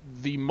of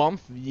the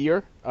month,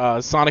 year,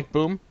 Sonic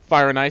Boom,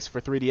 Fire and Ice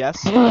for 3DS.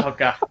 Oh,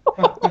 God.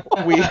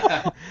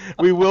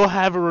 we will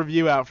have a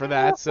review out for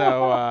that,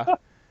 so...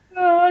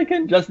 I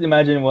can just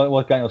imagine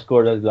what kind of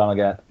score that's gonna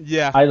get.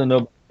 Yeah. I don't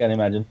know, but I can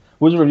imagine.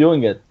 Who's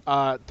reviewing it?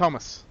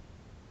 Thomas.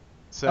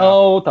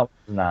 So, Thomas.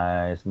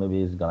 Nice.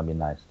 Maybe he's gonna be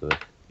nice to it.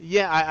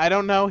 Yeah, I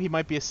don't know. He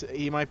might be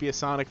a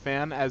Sonic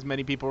fan, as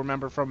many people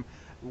remember from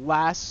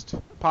last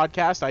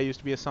podcast. I used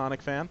to be a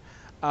Sonic fan.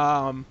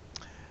 But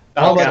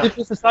if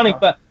he's a Sonic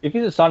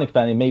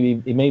fan, it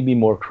may be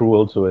more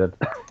cruel to it.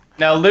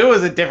 No, Lou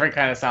is a different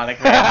kind of Sonic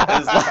fan.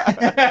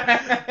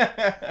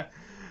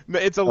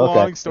 It's a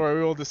long story.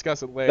 We will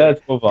discuss it later.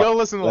 Let's move on. Go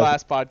listen to the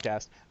last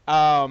podcast.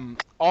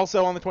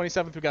 Also on the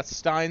 27th, we got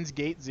Steins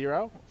Gate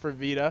Zero for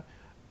Vita.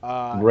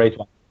 Great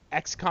one.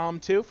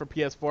 XCOM 2 for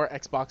PS4,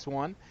 Xbox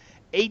One.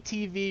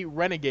 ATV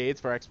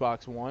Renegades for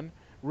Xbox One.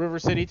 River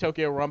City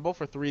Tokyo Rumble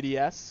for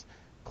 3DS.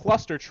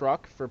 Cluster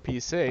Truck for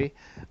PC.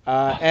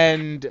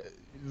 And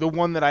the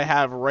one that I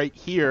have right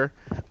here,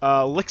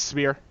 Lick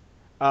Sphere.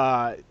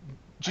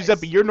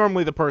 Giuseppe, you're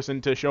normally the person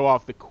to show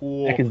off the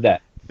cool The heck is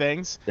that?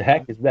 things. The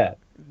heck is that?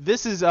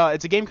 This is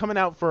it's a game coming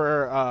out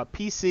for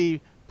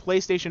PC,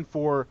 PlayStation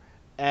 4,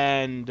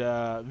 and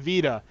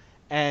Vita,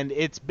 and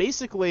it's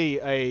basically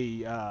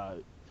a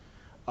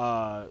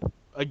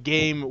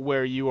game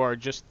where you are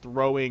just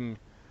throwing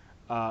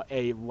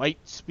a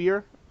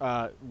lightsaber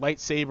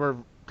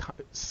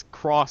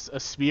cross a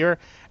spear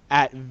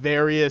at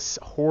various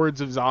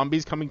hordes of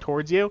zombies coming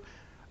towards you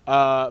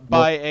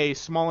by a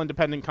small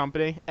independent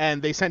company,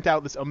 and they sent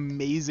out this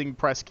amazing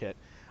press kit.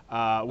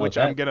 Which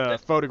I'm going to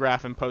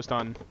photograph and post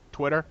on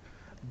Twitter.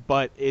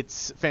 But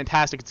it's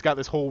fantastic. It's got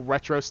this whole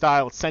retro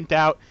style. It's sent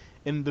out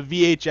in the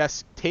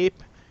VHS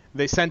tape.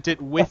 They sent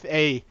it with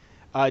a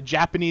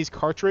Japanese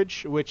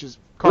cartridge, which is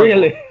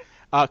cardboard. Really?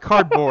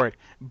 Cardboard.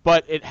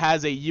 But it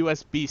has a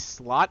USB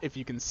slot, if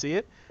you can see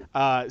it.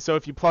 So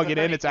if you plug it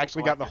in, it's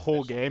actually got the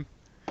whole game.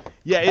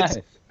 Yeah,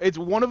 it's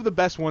one of the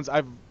best ones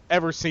I've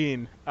ever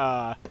seen,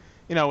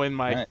 in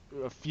my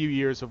few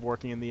years of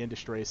working in the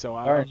industry. So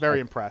I'm very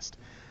impressed.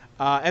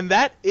 And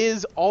that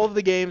is all of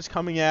the games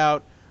coming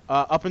out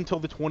up until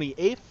the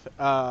 28th.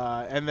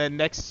 And then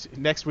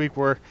next week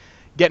we're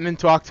getting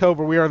into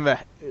October. We are in the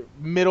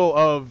middle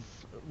of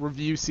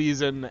review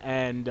season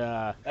and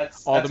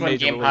that's all the when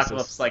major Game releases.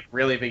 Apocalypse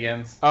really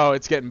begins. Oh,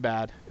 it's getting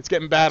bad. It's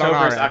getting bad on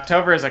our end.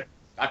 October is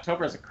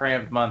a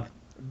crammed month.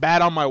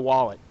 Bad on my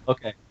wallet.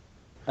 Okay.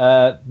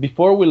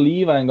 Before we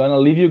leave, I'm gonna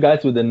leave you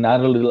guys with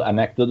another little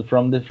anecdote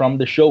from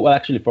the show. Well,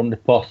 actually, from the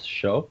post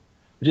show,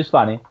 which is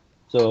funny.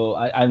 So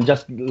I'm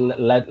just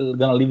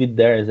gonna leave it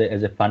there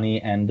as a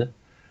funny end.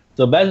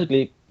 So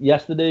basically,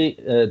 yesterday,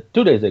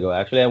 2 days ago,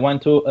 actually, I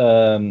went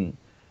to.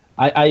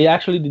 I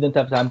actually didn't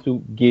have time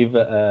to give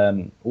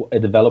a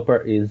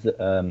developer his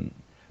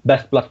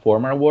best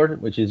platformer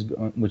award, which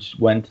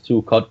went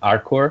to Code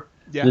Hardcore.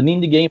 Yeah. It's an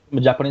indie game from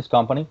a Japanese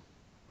company.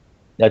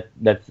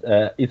 That's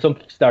it's on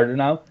Kickstarter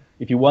now.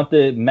 If you want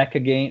the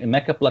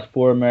mecha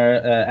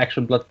platformer,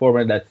 action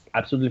platformer, that's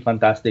absolutely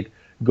fantastic.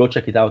 Go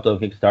check it out on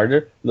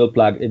Kickstarter. Little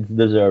plug, it's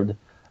deserved.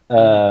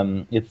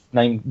 The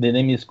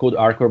name is Code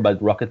Hardcore by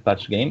Rocket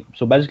Punch Game.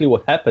 So basically,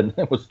 what happened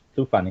it was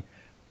too funny.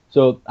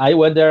 So I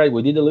went there.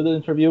 We did a little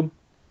interview.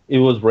 It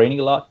was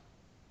raining a lot.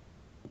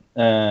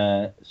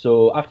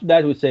 So after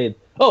that, we said,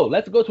 "Oh,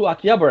 let's go to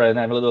Akihabara and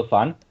have a little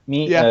fun."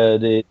 Me, Yeah.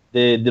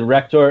 the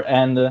director,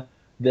 and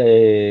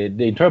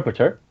the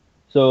interpreter.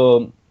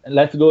 So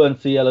let's go and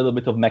see a little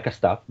bit of mecha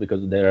stuff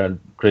because they're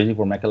crazy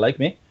for mecha like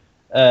me.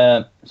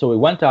 So we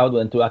went to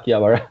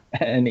Akihabara,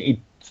 and it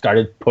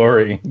started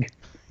pouring.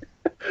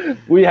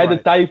 We had a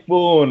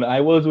typhoon.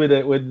 I was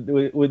I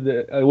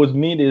was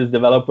me, this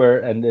developer,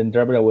 and the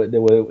interpreter.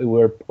 We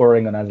were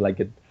pouring on us like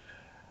it.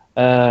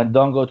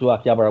 Don't go to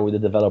Akihabara with the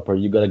developer.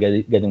 You gotta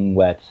get him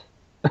wet.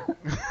 It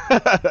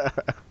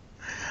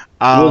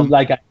was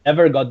like I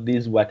never got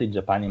this wet in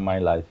Japan in my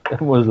life.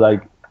 It was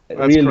like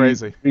That's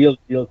crazy.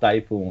 real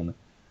typhoon.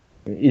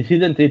 It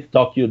didn't hit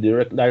Tokyo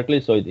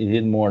directly, so it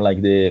hit more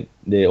like the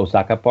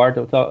Osaka part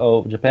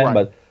of Japan, Right.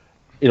 but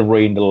it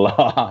rained a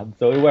lot.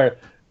 So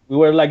we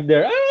were like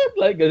there,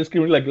 like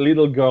screaming like a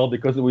little girl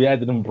because we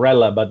had an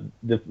umbrella, but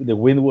the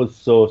wind was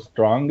so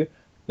strong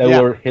that we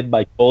were hit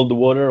by cold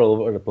water all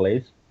over the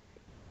place.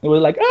 It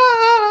was like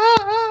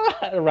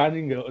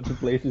running to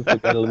places to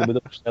get a little bit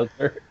of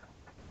shelter.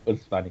 It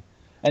was funny.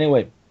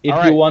 Anyway, if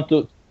All you right.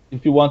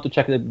 want to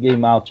check the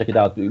game out, check it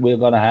out. We're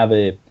gonna have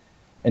an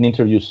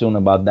interview soon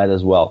about that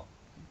as well.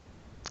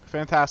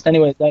 Fantastic.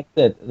 Anyway, that's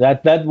it.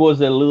 That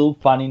was a little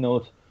funny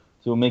note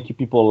to make you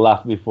people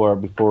laugh before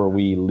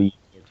we leave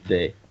for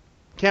today.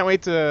 Can't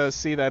wait to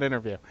see that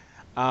interview.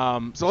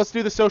 So let's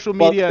do the social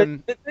media. Well,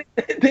 And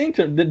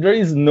there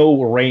is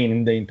no rain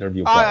in the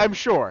interview part. I'm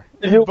sure.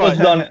 It was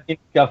but- done in a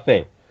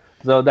cafe,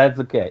 so that's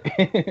okay.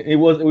 We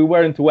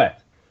weren't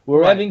wet. We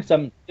were Right. having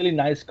some really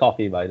nice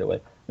coffee, by the way.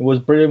 It was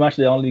pretty much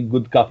the only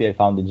good coffee I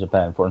found in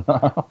Japan for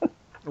now.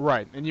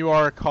 Right, and you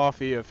are a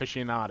coffee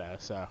aficionado,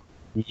 so.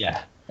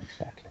 Yeah,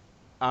 exactly.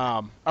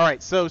 All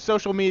right, so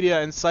social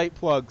media and site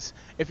plugs.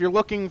 If you're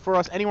looking for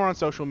us anywhere on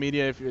social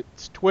media, if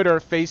it's Twitter,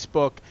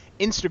 Facebook,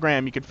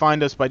 Instagram, you can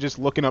find us by just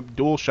looking up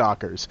Dual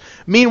Shockers.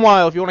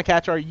 Meanwhile, if you want to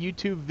catch our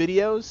YouTube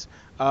videos,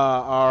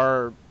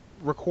 our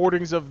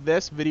recordings of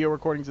this, video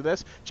recordings of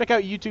this, check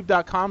out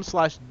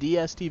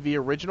youtube.com/DSTV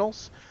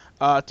Originals.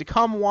 To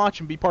come watch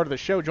and be part of the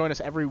show, join us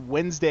every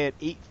Wednesday at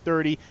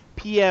 8:30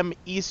 p.m.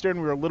 Eastern.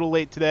 We were a little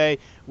late today.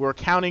 We're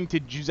counting to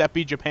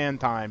Giuseppe Japan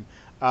time,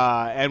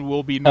 and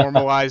we'll be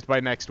normalized by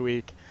next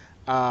week.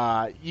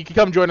 You can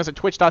come join us at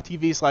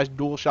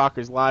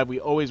twitch.tv/DualShockersLive. We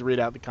always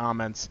read out the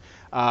comments.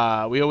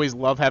 We always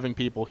love having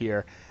people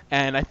here.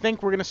 And I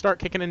think we're going to start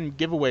kicking in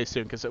giveaways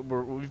soon because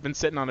we've been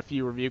sitting on a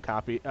few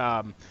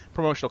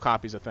promotional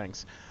copies of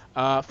things.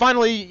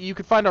 Finally, you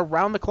can find our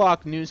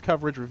round-the-clock news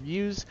coverage,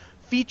 reviews,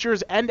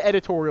 features, and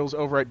editorials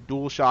over at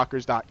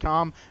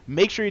DualShockers.com.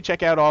 Make sure you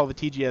check out all the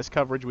TGS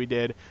coverage we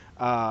did.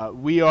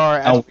 We are...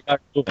 And we are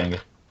doing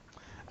it.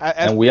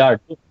 as,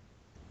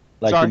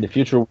 Like Sorry? in the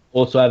future, we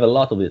also have a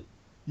lot of it.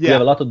 We yeah.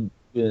 have a lot of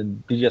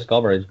TGS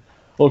coverage.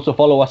 Also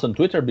follow us on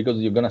Twitter because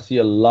you're gonna see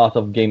a lot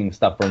of gaming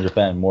stuff from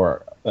Japan,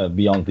 more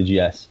beyond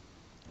TGS.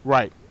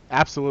 Right,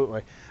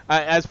 absolutely.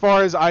 As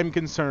far as I'm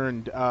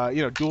concerned,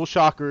 Dual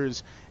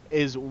Shockers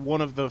is one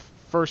of the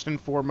first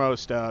and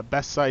foremost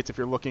best sites if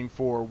you're looking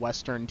for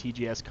Western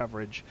TGS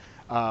coverage.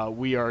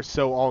 We are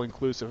so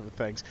all-inclusive of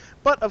things.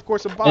 But, of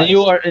course, I'm biased.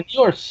 And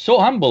you are so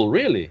humble,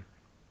 really.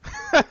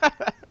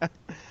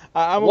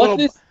 I'm a What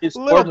little, is this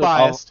little order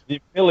biased. of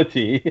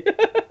humility?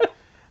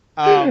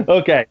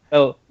 Okay,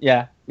 so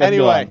yeah. Let's go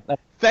anyway, on.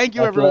 thank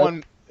you, That's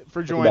everyone,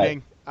 for bad.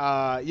 joining.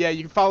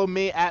 You can follow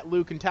me at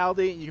Luke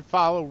Cataldi. You can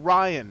follow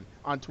Ryan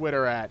on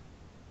Twitter at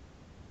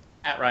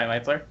Ryan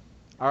Weitzler.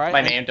 All right.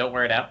 My name, don't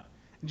wear it out.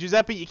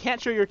 Giuseppe, you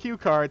can't show your cue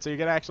card, so you're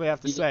gonna actually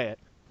have to say it.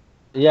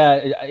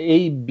 Yeah,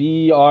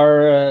 ABRIEL,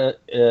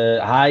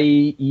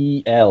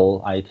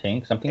 I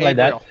think, something like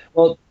that. Gabriel.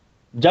 Well,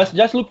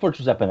 just look for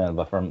Giuseppe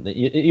Nelva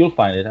you'll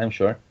find it, I'm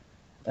sure.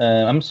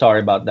 I'm sorry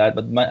about that,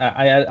 but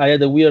I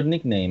had a weird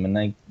nickname and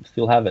I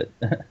still have it.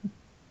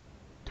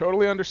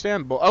 Totally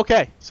understandable.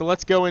 Okay, so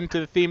let's go into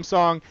the theme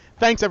song.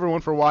 Thanks everyone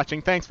for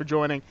watching. Thanks for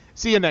joining.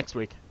 See you next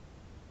week.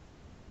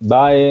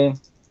 Bye.